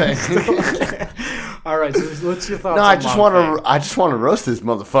Long Feng? All right. So what's your thoughts? No, I just want to roast this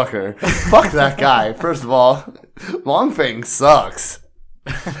motherfucker. Fuck that guy. First of all, Long Feng sucks.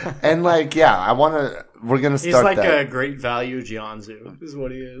 And I want to. We're gonna start. He's like that. a great value Jianzhu, is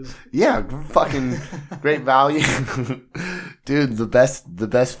what he is. Yeah, fucking great value, dude. The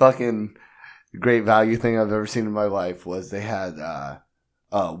best fucking great value thing I've ever seen in my life was they had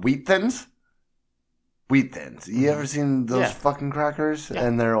wheat thins. Wheat thins. You ever seen those fucking crackers? Yeah.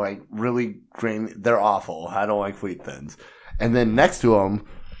 And they're like really grainy. They're awful. I don't like wheat thins. And then next to them,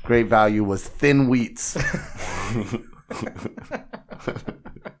 great value was thin wheats.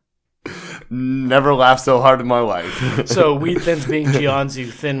 Never laughed so hard in my life. So wheat thins being Jianzhu,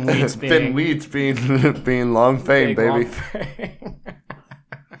 thin wheats being Long Feng, baby. Long Feng.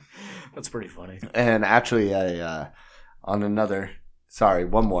 That's pretty funny. And actually,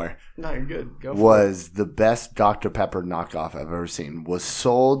 one more. No, you're good. Go for was it. The best Dr. Pepper knockoff I've ever seen. Was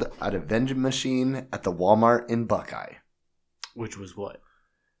sold at a vending machine at the Walmart in Buckeye. Which was what?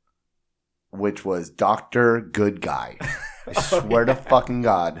 Which was Dr. Good Guy. I swear to fucking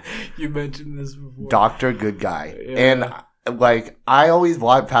God. You mentioned this before. Dr. Good Guy. Yeah. And I always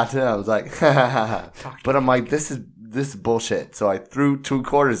walked past it and I was like, but I'm like, this is bullshit. So I threw 2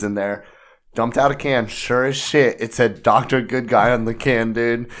 quarters in there, dumped out a can. Sure as shit, it said Dr. Good Guy on the can,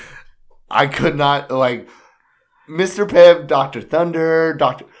 dude. I could not, Mr. Pibb, Dr. Thunder,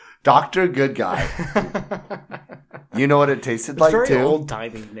 Dr. Good Guy. You know what it tasted like, very too?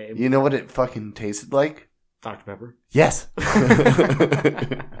 old-timey name. You know what it fucking tasted like? Dr. Pepper? Yes.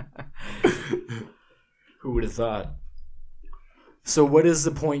 Who would have thought? So what is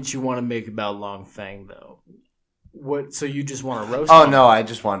the point you want to make about Long Feng, though? So you just want to roast him? Oh, no, I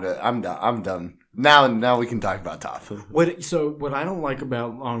just wanted to... I'm done. Now we can talk about Toph. What I don't like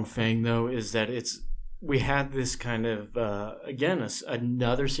about Long Feng, though, is that we had this kind of,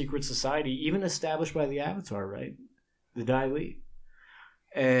 another secret society, even established by the Avatar, right? The Dai Li.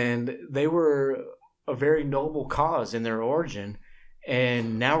 And they were a very noble cause in their origin,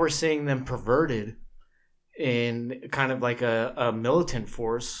 and now we're seeing them perverted in kind of like a militant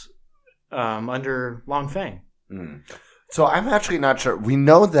force under Long Feng. Mm. So I'm actually not sure. We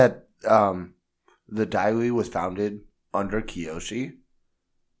know that the Daili was founded under Kyoshi,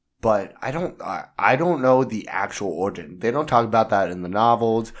 but I don't know the actual origin. They don't talk about that in the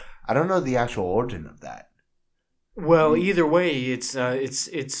novels. I don't know the actual origin of that. Well, either way, it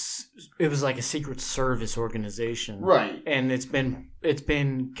was like a secret service organization, right? And it's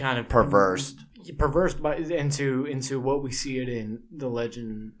been kind of perversed into what we see it in the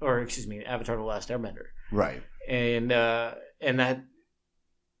Legend, or excuse me, Avatar: The Last Airbender, right? And that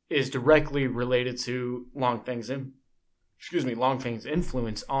is directly related to Long Feng's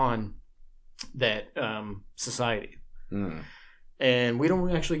influence on that society. Mm. And we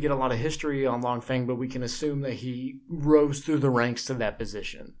don't actually get a lot of history on Long Feng, but we can assume that he rose through the ranks to that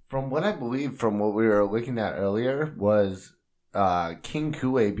position. From what I believe, from what we were looking at earlier, was King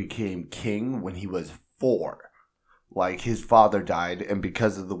Kue became king when he was 4. Like, his father died, and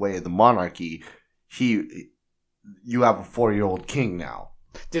because of the way of the monarchy, you have a 4-year-old king now.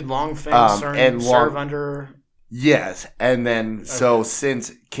 Did Long Feng serve under... Yes, and then, so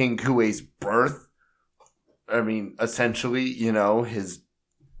since King Kue's birth, I mean, essentially, his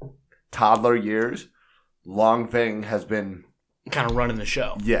toddler years, Long Feng has been kind of running the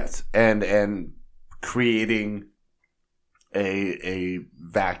show. Yes, and creating a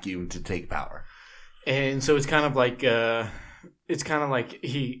vacuum to take power. And so it's kind of like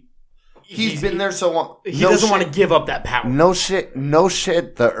he's been there so long. He doesn't want to give up that power. No shit.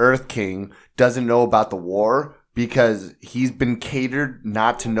 The Earth King doesn't know about the war because he's been catered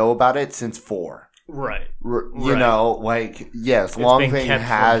not to know about it since 4. Right. Yes, Long Feng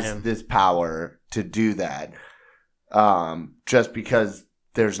has this power to do that, just because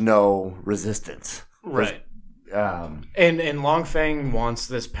there's no resistance. Right. And Long Feng wants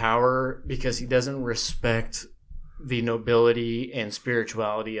this power because he doesn't respect the nobility and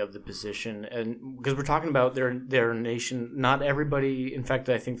spirituality of the position, and because we're talking about their nation, not everybody. In fact,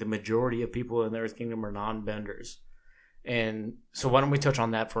 I think the majority of people in the Earth Kingdom are non-benders, and so why don't we touch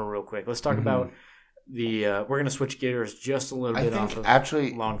on that for real quick? Let's talk about. We're going to switch gears just a little bit off of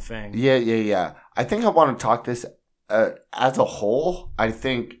Long Feng. Yeah. I think I want to talk this as a whole. I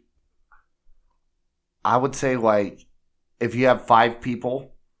think I would say, like, if you have 5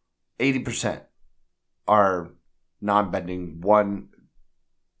 people, 80% are non-bending,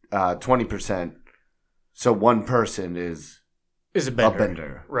 20%. So one person is a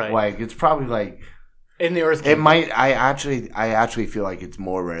bender. Right. Like, it's probably like in the Earth Kingdom. It might. I actually feel like it's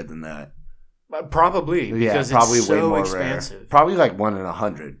more rare than that. Probably, because probably it's so way more expansive. Rare. Probably like 1 in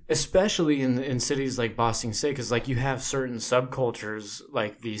 100. Especially in cities like Ba Sing Se, because like you have certain subcultures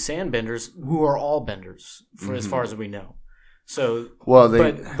like the Sandbenders who are all benders, for as far as we know. So,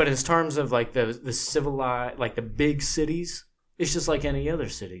 but in terms of like the civilized, like the big cities, it's just like any other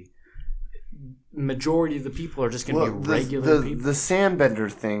city. Majority of the people are just going to be regular people. The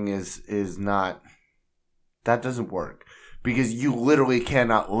Sandbender thing is not. That doesn't work. Because you literally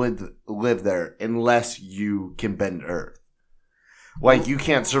cannot live there unless you can bend earth. Like, you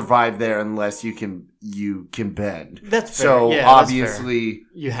can't survive there unless you can bend. That's fair. So obviously,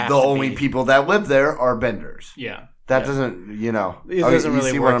 you have the only people that live there are benders. Yeah. That doesn't, It doesn't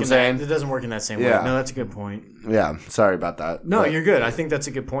really work. What I'm saying? It doesn't work in that same way. No, that's a good point. Yeah, sorry about that. No, you're good. I think that's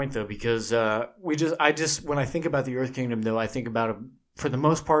a good point though, because when I think about the Earth Kingdom though, I think about for the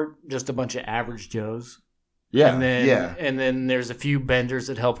most part just a bunch of average Joes. Yeah, and then there's a few benders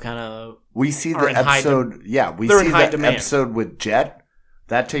that help kind of. We see the episode. We see the episode with Jet.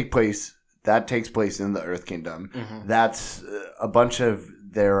 That takes place in the Earth Kingdom. Mm-hmm. That's a bunch of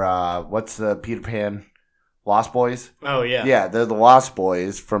their what's the Peter Pan Lost Boys? Oh yeah, yeah, they're the Lost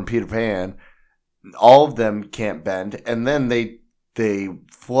Boys from Peter Pan. All of them can't bend, and then they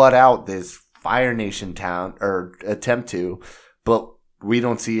flood out this Fire Nation town or attempt to, but. We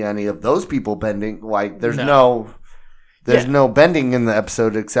don't see any of those people bending. Like, there's no bending in the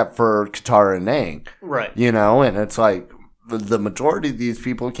episode except for Katara and Aang. Right. And it's like the majority of these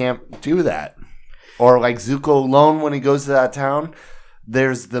people can't do that. Or like Zuko alone when he goes to that town,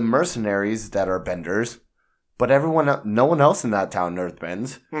 there's the mercenaries that are benders, but no one else in that town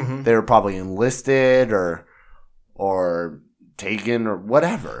earthbends. Mm-hmm. They're probably enlisted or taken or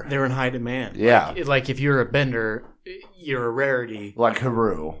whatever. They're in high demand. Yeah. Like if you're a bender, you're a rarity. Like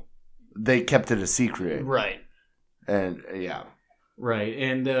Haru. They kept it a secret. Right. And, yeah. Right.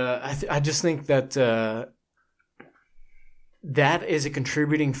 And I just think that that is a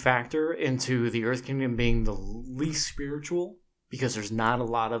contributing factor into the Earth Kingdom being the least spiritual because there's not a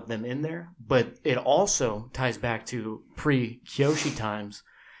lot of them in there. But it also ties back to pre-Kyoshi times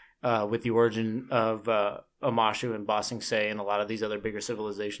with the origin of Amashu and Ba Sing Se and a lot of these other bigger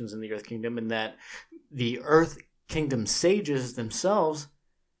civilizations in the Earth Kingdom, and that the Earth Kingdom sages themselves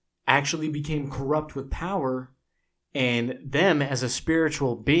actually became corrupt with power, and them as a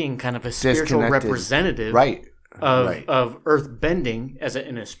spiritual being, kind of a spiritual representative of earth bending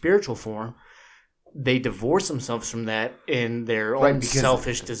in a spiritual form, they divorce themselves from that in their own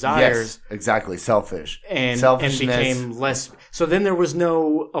selfish desires. Yes, exactly, selfish. And became less. So then there was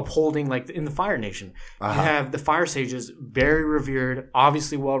no upholding, like in the Fire Nation. You have the Fire Sages, very revered,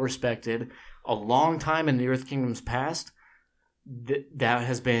 obviously well respected, a long time in the Earth Kingdom's past, that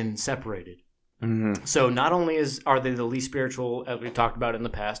has been separated. Mm-hmm. So not only are they the least spiritual, as we've talked about in the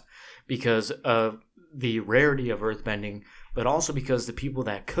past, because of the rarity of earthbending, but also because the people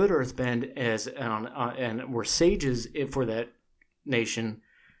that could earthbend and were sages for that nation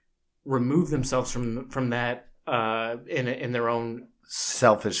removed themselves from that in their own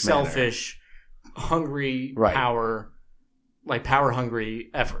selfish, hungry power, like power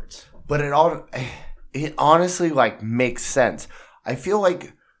hungry efforts. But it honestly like makes sense. I feel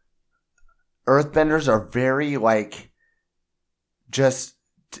like earthbenders are very like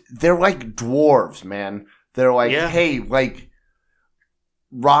they're like dwarves, man. They're like, hey, like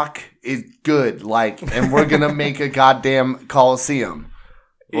rock is good, like, and we're gonna make a goddamn Coliseum.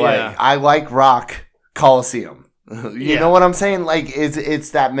 Like, I like rock Coliseum. You know what I'm saying? Like,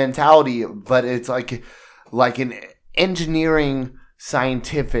 it's that mentality, but it's like an engineering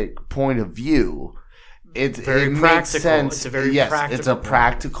scientific point of view. It practical. Makes sense. It's a very practical. It's a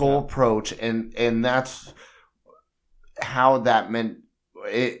practical approach, and that's how that meant.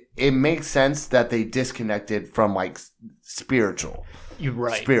 It makes sense that they disconnected from like spiritual. You're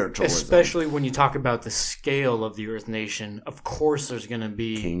right. Spiritualism. Especially when you talk about the scale of the Earth Nation. Of course there's going to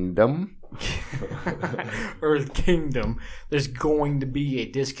be Kingdom. Earth Kingdom. There's going to be a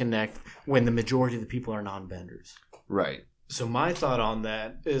disconnect when the majority of the people are non-benders. Right. So my thought on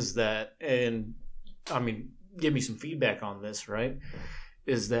that is that, and I mean, give me some feedback on this, right?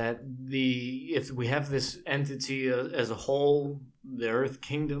 Is that if we have this entity as a whole, the Earth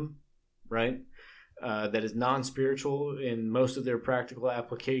Kingdom, right, that is non-spiritual in most of their practical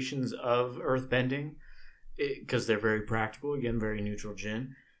applications of earthbending, because they're very practical, again, very neutral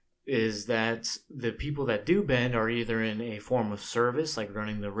Jin, is that the people that do bend are either in a form of service, like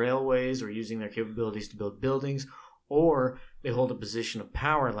running the railways or using their capabilities to build buildings, or they hold a position of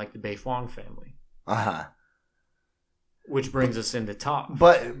power like the Beifong family. Uh-huh. Which brings us into Toph.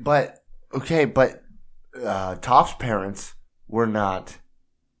 But Toph's parents were not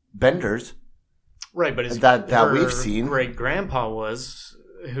benders. Right, but that we've seen. Great grandpa was,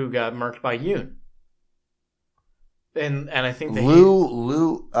 who got murked by Yoon. And I think that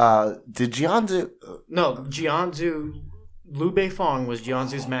did Jianzu? No, Liu Beifong was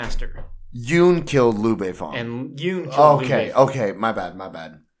Jianzu's master. Yoon killed Liu Beifong. And Yoon killed Liu Beifong. Okay, my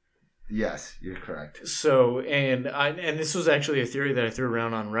bad. Yes, you're correct. So, and this was actually a theory that I threw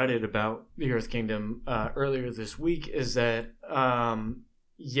around on Reddit about the Earth Kingdom earlier this week, is that,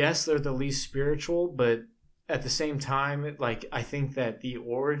 yes, they're the least spiritual, but at the same time, like, I think that the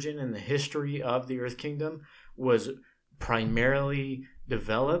origin and the history of the Earth Kingdom was primarily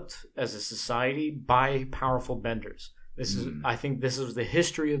developed as a society by powerful benders. I think this is the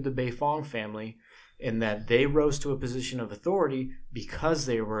history of the Beifong family, in that they rose to a position of authority because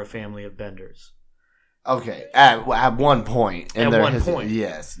they were a family of benders. Okay, at one point. Point.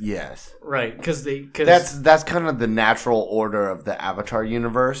 Yes. Right, because that's kind of the natural order of the Avatar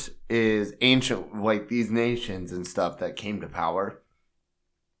universe, is ancient, like these nations and stuff that came to power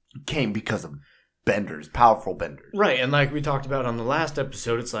came because of benders, powerful benders. Right, and like we talked about on the last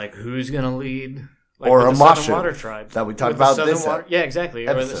episode, it's like, who's going to lead... Like or a Southern Water Tribe that we talked about this yeah, exactly.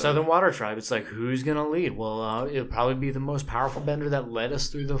 Episode. Or the Southern Water Tribe. It's like, who's going to lead? Well, it'll probably be the most powerful bender that led us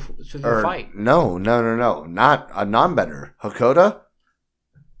through the fight. No. Not a non-bender. Hakoda?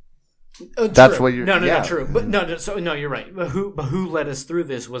 That's what you're... No, true. But no, you're right. But who led us through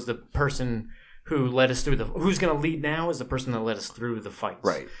this was the person who led us through who's going to lead now is the person that led us through the fights.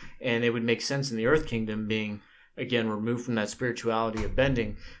 Right. And it would make sense in the Earth Kingdom being, again, removed from that spirituality of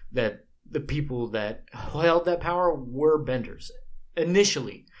bending, that the people that held that power were benders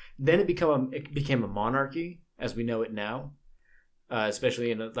initially. Then it became a monarchy as we know it now,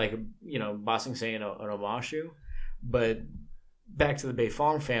 especially in Ba Sing Se and Omashu. But back to the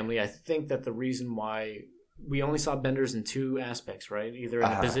Beifong family, I think that the reason why we only saw benders in two aspects, right? Either in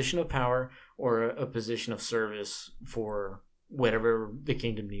a position of power or a position of service for whatever the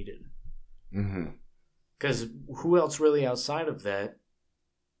kingdom needed. Because who else really outside of that,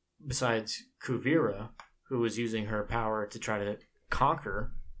 besides Kuvira, who was using her power to try to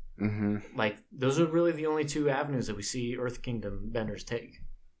conquer Mm-hmm. Like, those are really the only two avenues that we see Earth Kingdom benders take.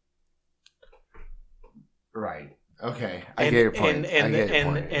 Right. Okay. I get your point.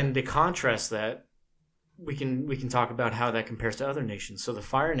 And to contrast that, we can talk about how that compares to other nations. So the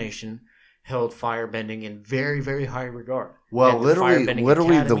Fire Nation held firebending in very, very high regard. Well, literally,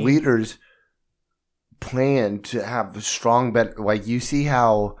 Academy, the leaders planned to have a strong bend. Like, you see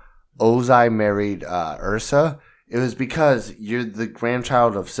how Ozai married Ursa? It was because you're the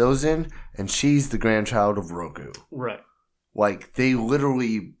grandchild of Sozin, and she's the grandchild of Roku. Right. Like, they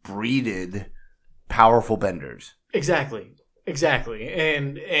literally breeded powerful benders. Exactly.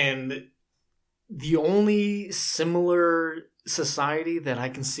 And the only similar society that I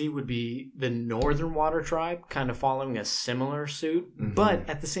can see would be the Northern Water Tribe, kind of following a similar suit. Mm-hmm. But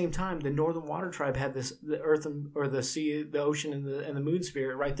at the same time, the Northern Water Tribe had the earth or the sea, the ocean, and the moon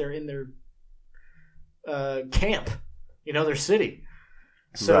spirit right there in their camp, their city.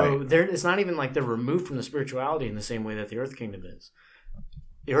 So right. It's not even like they're removed from the spirituality in the same way that the Earth Kingdom is.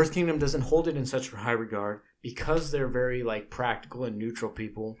 The Earth Kingdom doesn't hold it in such high regard because they're very practical and neutral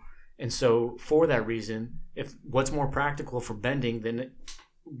people. And so for that reason, if what's more practical for bending than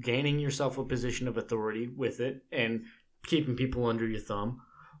gaining yourself a position of authority with it and keeping people under your thumb,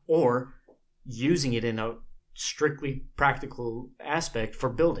 or using it in a strictly practical aspect for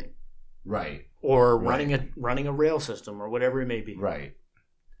building. Right. Or running a rail system or whatever it may be. Right.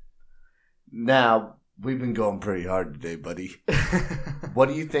 Now, we've been going pretty hard today, buddy. What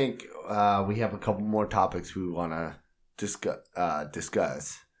do you think? We have a couple more topics we want to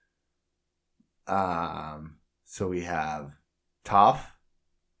discuss. So we have Toph,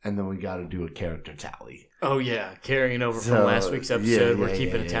 and then we got to do a character tally. Oh, yeah. Carrying over from last week's episode, we're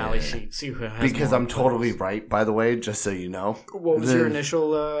keeping a tally sheet. See who has because I'm totally right, by the way, just so you know. What was your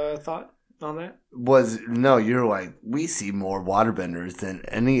initial thought on that? You're like, we see more waterbenders than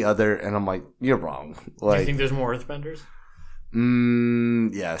any other, and I'm like, you're wrong. Do you think there's more earthbenders?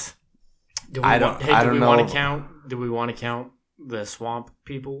 Yes. Do we want to count the swamp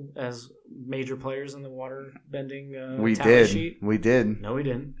people as major players in the water bending tally sheet? We did. No, we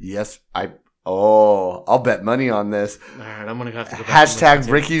didn't. Yes, I'll bet money on this. All right, I'm gonna have to go back. Hashtag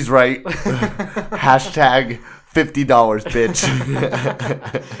Ricky's right. Hashtag $50, bitch.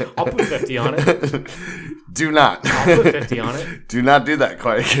 I'll put 50 on it. Do not. I'll put 50 on it. Do not do that,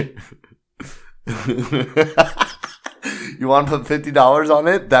 Clark. You want to put $50 on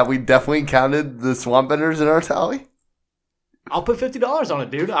it? That we definitely counted the swamp benders in our tally? I'll put $50 on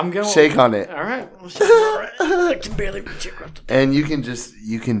it, dude. I'm going shake on it. All right. I can barely reach across the and you can just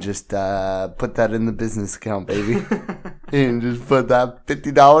put that in the business account, baby. And just put that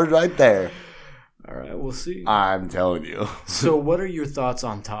 $50 right there. All right, we'll see. I'm telling you. So, what are your thoughts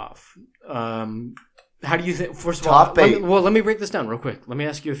on Toph? How do you think? First of all, let me break this down real quick. Let me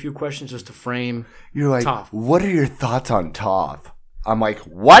ask you a few questions just to frame. You're like, Toph. What are your thoughts on Toph? I'm like,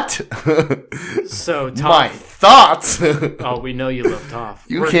 what? So, Toph. My thoughts. Oh, we know you love Toph.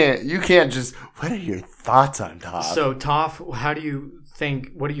 You can't just. What are your thoughts on Toph? So, Toph, what do you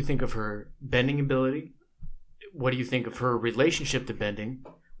think of her bending ability? What do you think of her relationship to bending?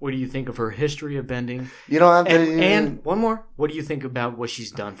 What do you think of her history of bending? You don't have to. And one more. What do you think about what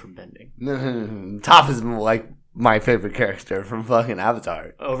she's done from bending? Toph is like my favorite character from fucking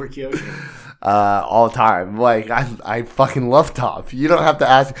Avatar. Over Kyoshi? All time. Like, I fucking love Toph. You don't have to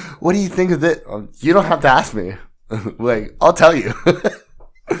ask, what do you think of it? You don't have to ask me. Like, I'll tell you.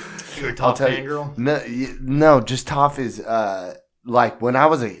 You're a Toph fangirl? No, just Toph is, like, when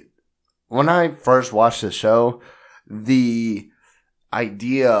I first watched the show, the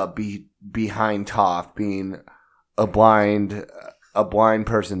idea behind Toph being a blind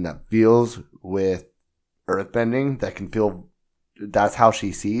person that feels with earthbending, that can feel, that's how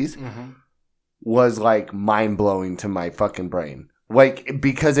she sees, was like mind blowing to my fucking brain. Like,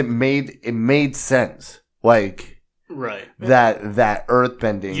 because it made sense. Like, right, that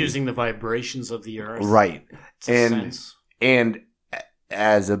earthbending, using the vibrations of the earth, right, and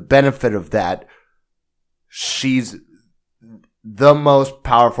as a benefit of that, she's the most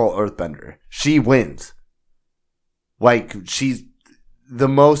powerful earthbender. She wins. Like, she's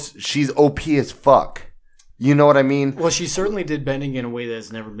OP as fuck. You know what I mean? Well, she certainly did bending in a way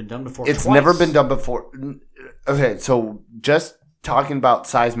that's never been done before. It's never been done before. Okay, so just talking about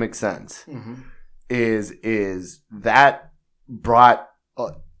seismic sense is that brought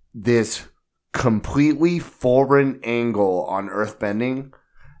this completely foreign angle on earthbending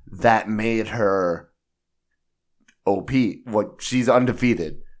that made her OP. What, she's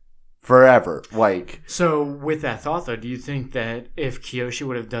undefeated. forever. Like, so with that thought, though, do you think that if Kyoshi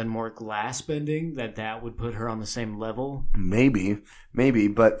would have done more glass bending, that would put her on the same level? maybe,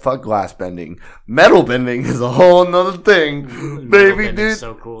 but fuck glass bending. Metal bending is a whole nother thing, Metal baby, bending's dude.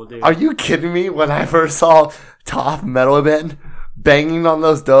 so cool, dude. Are you kidding me? When I first saw Toph metal bend, banging on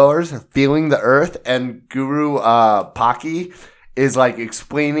those doors, feeling the earth, and Guru Paki is like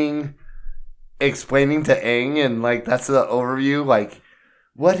explaining to Aang, and like that's the overview. Like,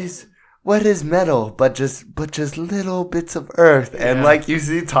 what is metal but just little bits of earth? And Yeah. like you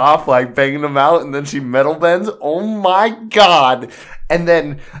see Toph like banging them out, and then she metal bends. Oh my god! And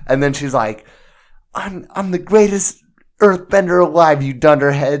then she's like, I'm the greatest earthbender alive, you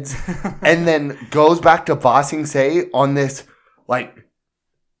dunderheads. And then goes back to bossing Say on this like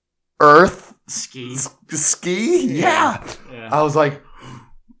earth Ski. Yeah. Yeah. I was like,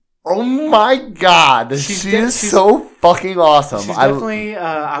 oh my god, she is so fucking awesome. She's definitely,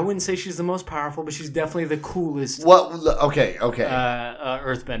 I wouldn't say she's the most powerful, but she's definitely the coolest Okay.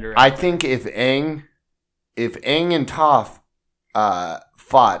 earthbender. I think if Aang and Toph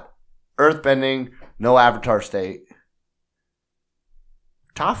fought earthbending, no avatar state,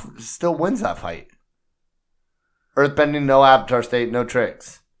 Toph still wins that fight. Earthbending, no avatar state, no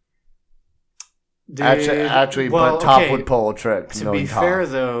tricks. Dude, Actually, well, but Toph okay, would pull a trick. To knowing be Toph. fair,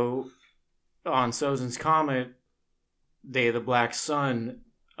 though, on Sozin's Comet, Day of the Black Sun,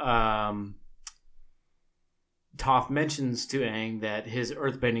 Toph mentions to Aang that his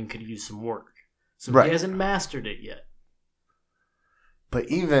earthbending could use some work. So Right. he hasn't mastered it yet. But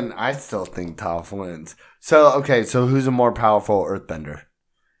even I still think Toph wins. So who's a more powerful earthbender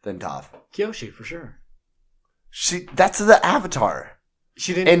than Toph? Kyoshi, for sure. That's the avatar.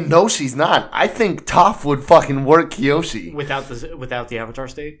 She didn't... And no, she's not. I think Toph would fucking work Kyoshi. Without the avatar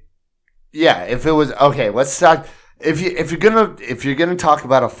state? Yeah, if it was okay, let's talk. If you're gonna talk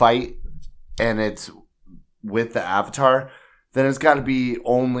about a fight and it's with the avatar, then it's got to be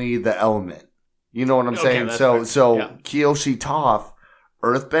only the element. You know what I'm saying? that's So fair. Yeah. Kyoshi Toph,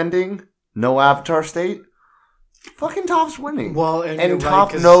 earthbending, no avatar state. Fucking Toph's winning. Well, and you're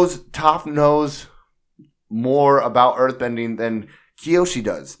Toph right, Toph knows more about earthbending than Kyoshi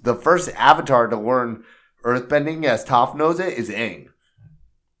does. The first avatar to learn earthbending, as Toph knows it, is Aang.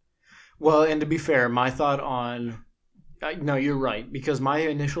 Well, and to be fair, my thought on... no, you're right. Because my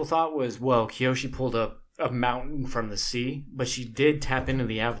initial thought was, well, Kyoshi pulled up a mountain from the sea, but she did tap into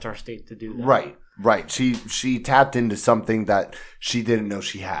the avatar state to do that. Right. She tapped into something that she didn't know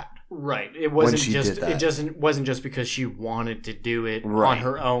she had. Right. It wasn't she just did that. it wasn't just because she wanted to do it Right. on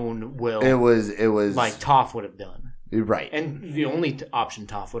her own will. It was like Toph would have done. right. And the only option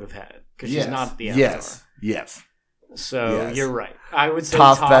Toph would have had, because she's not the avatar. Yes. So Yes. you're right. I would say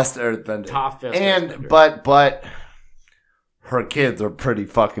Toph best earthbender. Toph best and earthbender. but her kids are pretty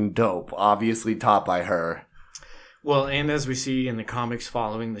fucking dope. Obviously taught by her. Well, and as we see in the comics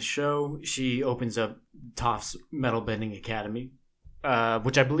following the show, she opens up Toph's Metal Bending Academy,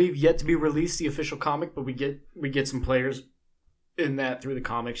 which I believe yet to be released, the official comic, but we get some players in that through the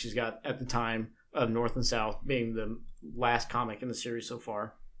comic. She's got, at the time of North and South, being the last comic in the series so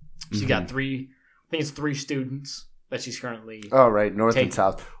far. She got three students that she's currently... Oh, right, North and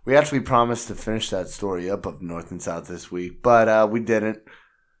South. We actually promised to finish that story up of North and South this week, but we didn't.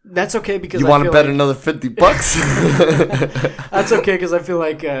 That's okay because you want to bet another $50? That's okay because I feel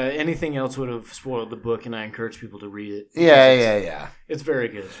like anything else would have spoiled the book, and I encourage people to read it. Yeah. It's very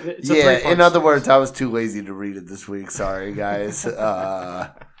good. It's in other words, I was too lazy to read it this week. Sorry, guys.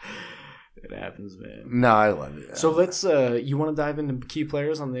 It happens, man. No, I love it. So let's. You want to dive into key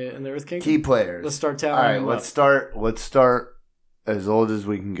players in the Earth Kingdom? Key players. Let's start tallying. All right, them let's start as old as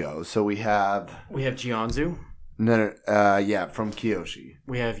we can go. So we have Jianzu. from Kyoshi.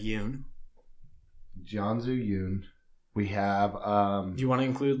 We have Yoon. Jianzu Yoon. We have Do you want to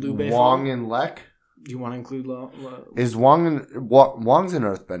include Liu Bei? Wong and Lek. Do you want to include Is Wong's an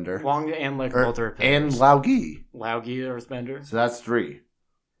earthbender? Wong and Lek both are earthbenders. And Lao Gi. Lao Gi earthbender. So that's 3.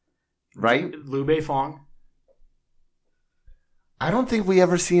 Right? Liu Bei Fong. I don't think we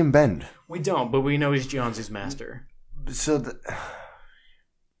ever see him bend. We don't, but we know he's Jianzu's master. So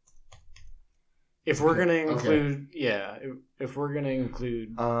if we're gonna include, if we're gonna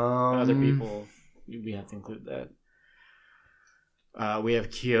include other people, we have to include that. We have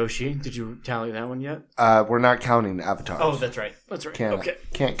Kyoshi. Did you tally that one yet? We're not counting avatars. Oh, that's right.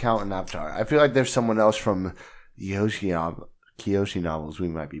 Can't count an avatar. I feel like there's someone else from the Kyoshi novels we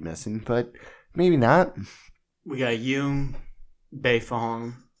might be missing, but maybe not. We got Yoon,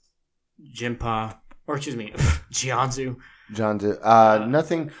 Beifong, Jinpa, Jianzu.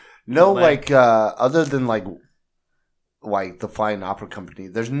 Nothing. No, Lek. other than like the Flying Opera Company.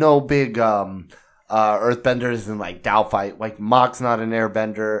 There's no big earthbenders in like Doubtfight. Like Mock's not an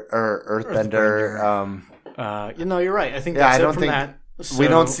airbender or earthbender. You're right. I think that's it from that. So, we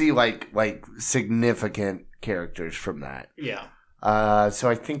don't see like significant characters from that. Yeah. So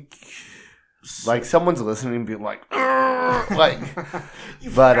I think like someone's listening and be like, like,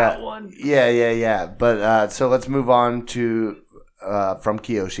 you forgot one. Yeah. But so let's move on to from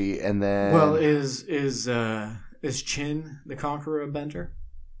Kyoshi, and then is Chin the Conqueror a bender?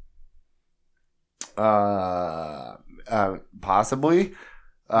 Possibly,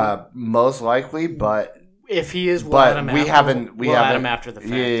 most likely, but. If he is, we haven't add him after the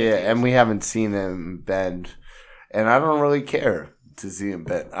fact. Yeah, and we haven't seen him bend, and I don't really care to see him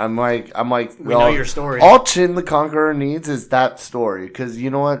bend. I'm like, we know your story. All Chin the Conqueror needs is that story, because you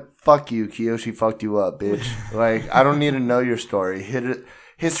know what? Fuck you, Kyoshi fucked you up, bitch. Like, I don't need to know your story.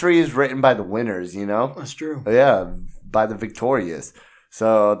 History is written by the winners, you know. That's true. Yeah, by the victorious.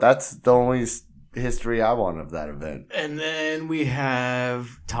 So that's the only history I want of that event. And then we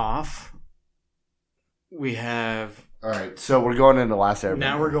have Toph. We have... All right, so we're going into Last Airbender.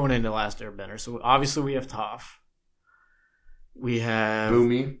 Now we're going into Last Airbender. So obviously we have Toph. We have...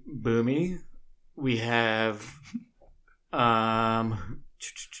 Boomy. We have...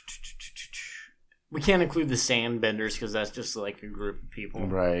 we can't include the Sandbenders because that's just like a group of people.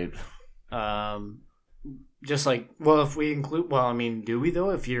 Right. Just like... Well, if we include... Well, I mean, do we though?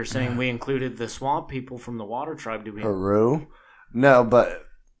 If you're saying we included the Swamp people from the Water Tribe, do we... Haru? No, but...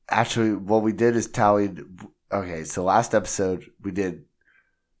 Actually, what we did is tallied. Okay, so last episode we did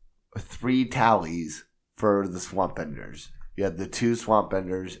 3 tallies for the swamp benders. You had the 2 swamp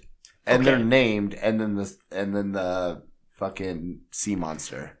benders, and they're named, and then the fucking sea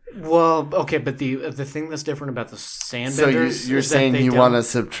monster. Well, okay, but the thing that's different about the sand so benders, you're saying you want to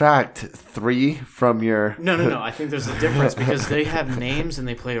subtract 3 from your? No. I think there's a difference because they have names and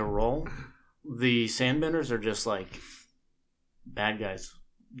they play a role. The sandbenders are just like bad guys.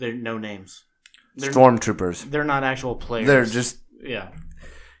 They're no names. Stormtroopers. They're not actual players. They're just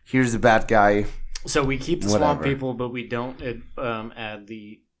Here's the bad guy. So we keep the swamp people, but we don't add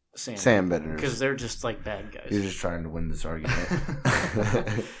the sandbenders because they're just like bad guys. You're just trying to win this argument.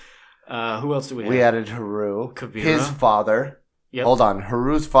 Who else do we have? We added Haru. Kavira. His father. Yep. Hold on.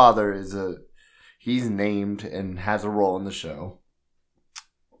 Haru's father he's named and has a role in the show.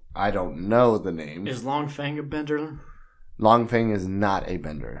 I don't know the name. Is Longfang a bender? Longfang is not a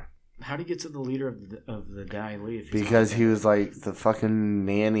bender. How do you get to the leader of the Dai Li? Because he was like the fucking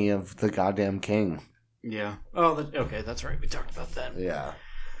nanny of the goddamn king. Yeah. Oh, okay, that's right. We talked about that. Yeah.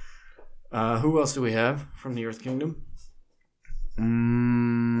 Who else do we have from the Earth Kingdom?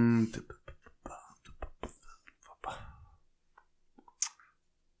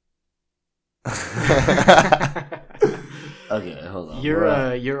 Okay, hold on.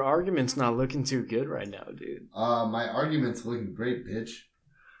 Your argument's not looking too good right now, dude. My argument's looking great, bitch.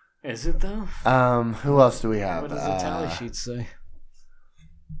 Is it though? Who else do we have? What does the tally sheet say?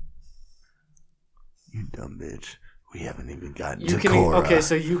 You dumb bitch. We haven't even gotten to Korra. Okay,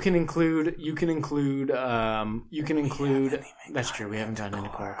 so you can include. That's true. We haven't gotten into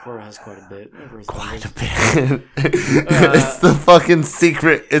Korra. Korra has quite a bit. Quite a bit. It's the fucking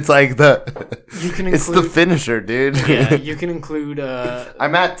secret. It's like it's the finisher, dude. Yeah, you can include.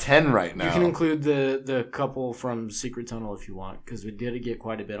 I'm at 10 right now. You can include the couple from Secret Tunnel if you want, because we did get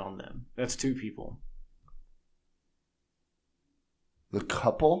quite a bit on them. That's 2 people. The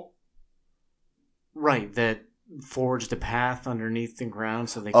couple? Right, that forged a path underneath the ground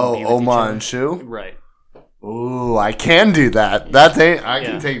so they can be with Oma each other. and Shu? Right. Ooh, I can do that. I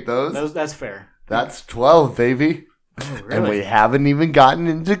can take those. That's fair. That's 12, baby. Oh, really? And we haven't even gotten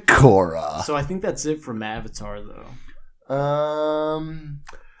into Korra. So I think that's it from Avatar, though.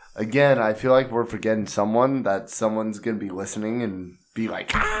 Again, I feel like we're forgetting someone that someone's going to be listening and be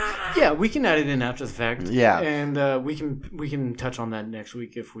like, ah! Yeah, we can add it in after the fact. Yeah. And we can touch on that next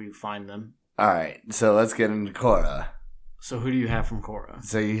week if we find them. All right, so let's get into Korra. So who do you have from Korra?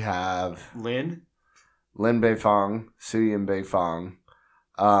 So you have Lin Beifong, Suyin Beifong,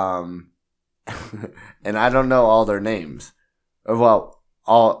 and I don't know all their names. Well,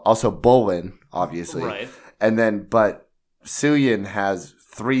 also Bolin, obviously. Right. And then, but Suyin has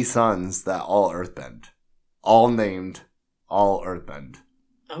 3 sons that all earthbend. All named, all earthbend.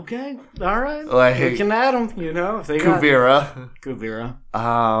 Okay, all right. Like, we can add them, if they Kuvira. Kuvira.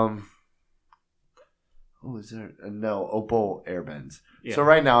 Oh, is there? No, Opal airbends. Yeah. So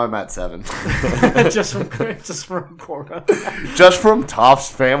right now I'm at 7. just from Korra. Just from Toph's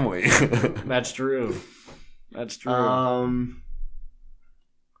family. That's true.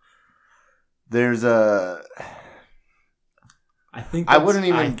 There's a... I think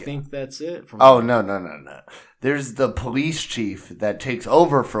that's it. No. There's the police chief that takes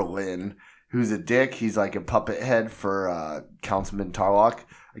over for Lynn, who's a dick. He's like a puppet head for Councilman Tarlock.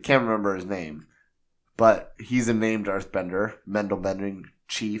 I can't remember his name, but he's a named earthbender, Mendel Bending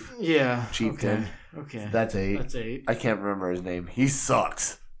chief. Yeah. Chieftain. Okay. That's 8. I can't remember his name. He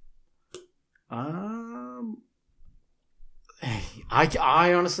sucks.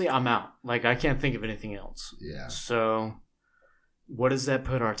 I honestly, I'm out. Like, I can't think of anything else. Yeah. So, what does that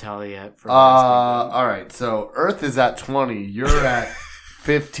put our tally at? For all right. So, Earth is at 20. You're at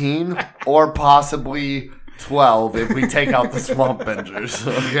 15 or possibly 12 if we take out the swamp benders.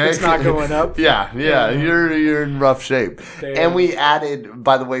 Okay? It's not going up. Yeah. You're in rough shape. Damn. And we added,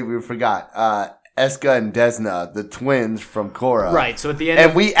 by the way, we forgot, Eska and Desna, the twins from Korra. Right. So, at the end.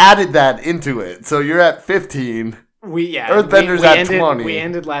 And we added that into it. So, you're at 15. Earthbender's at 20. We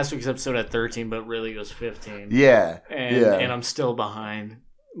ended last week's episode at 13, but really it was 15. Yeah. And I'm still behind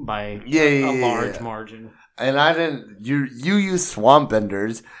by a large margin. And I didn't. You use swamp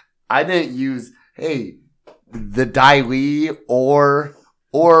benders. I didn't use the Dai Li or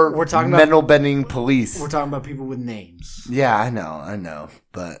we're talking mental bending police. We're talking about people with names. Yeah, I know.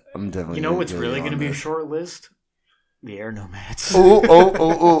 But I'm definitely. You know what's really going to be a short list? The air nomads.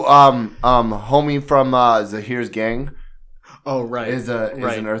 Homie from Zahir's gang. Oh, right. Is an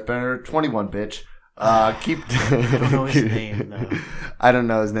earthbender. 21, bitch. I don't know his name, though. I don't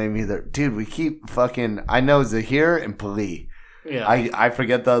know his name either. Dude, we keep fucking... I know Zahir and Pali. Yeah. I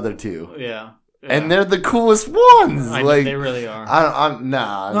forget the other two. Yeah. And they're the coolest ones. They really are.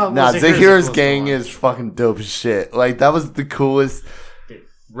 Zahir's gang is fucking dope as shit. Like, that was the coolest... Dude,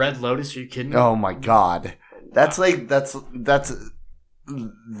 Red Lotus, are you kidding me? Oh, my God. That's the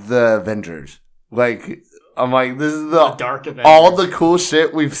Avengers. Like, I'm like, this is the Dark Avengers. All the cool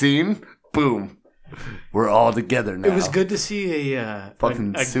shit we've seen. Boom, we're all together now. It was good to see a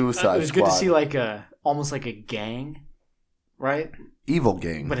fucking Suicide Squad. It was good to see almost like a gang, right? Evil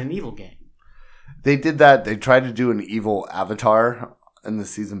gang, but an evil gang. They did that. They tried to do an evil Avatar in the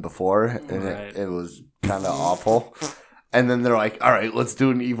season before, and it was kind of awful. And then they're like, all right, let's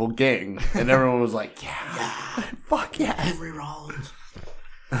do an evil gang. And everyone was like, yeah, fuck yeah. Henry Rollins.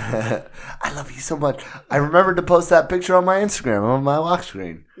 I love you so much. I remembered to post that picture on my Instagram, on my lock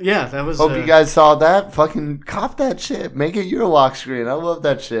screen. Yeah, that was... Hope you guys saw that. Fucking cop that shit. Make it your lock screen. I love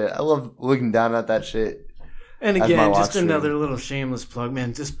that shit. I love looking down at that shit. And again, just another little shameless plug,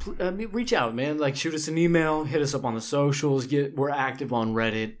 man. Just reach out, man. Like, shoot us an email. Hit us up on the socials. We're active on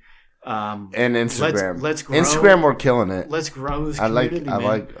Reddit. And Instagram. Let's grow. Instagram, we're killing it. Let's grow this community, I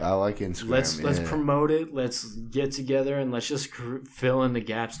like Instagram. Let's promote it. Let's get together and let's just fill in the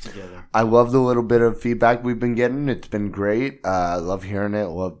gaps together. I love the little bit of feedback we've been getting. It's been great. I love hearing it.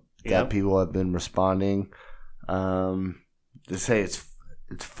 Love that people have been responding. To say it's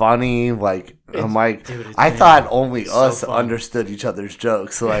funny. Like, I'm like, dude, I thought only us understood each other's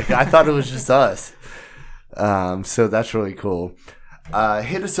jokes. Like, I thought it was just us. So that's really cool.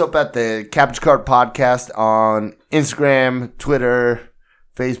 Hit us up at the Cabbage Cart Podcast on Instagram, Twitter,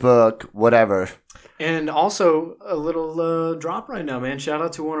 Facebook, whatever. And also a little drop right now, man. Shout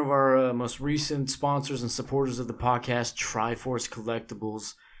out to one of our most recent sponsors and supporters of the podcast, Triforce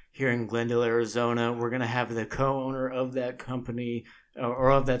Collectibles, here in Glendale, Arizona. We're going to have the co-owner of that company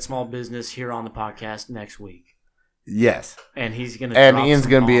or of that small business here on the podcast next week. Yes. And he's going to Ian's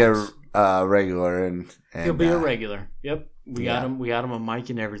going to be a regular. And he'll be a regular. Yep. We got him a mic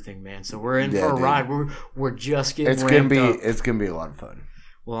and everything, man. So we're in for a ride. We're just getting ramped up. It's gonna be a lot of fun.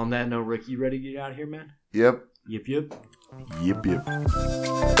 Well, on that note, Rick, you ready to get out of here, man? Yep. Yep. Yep.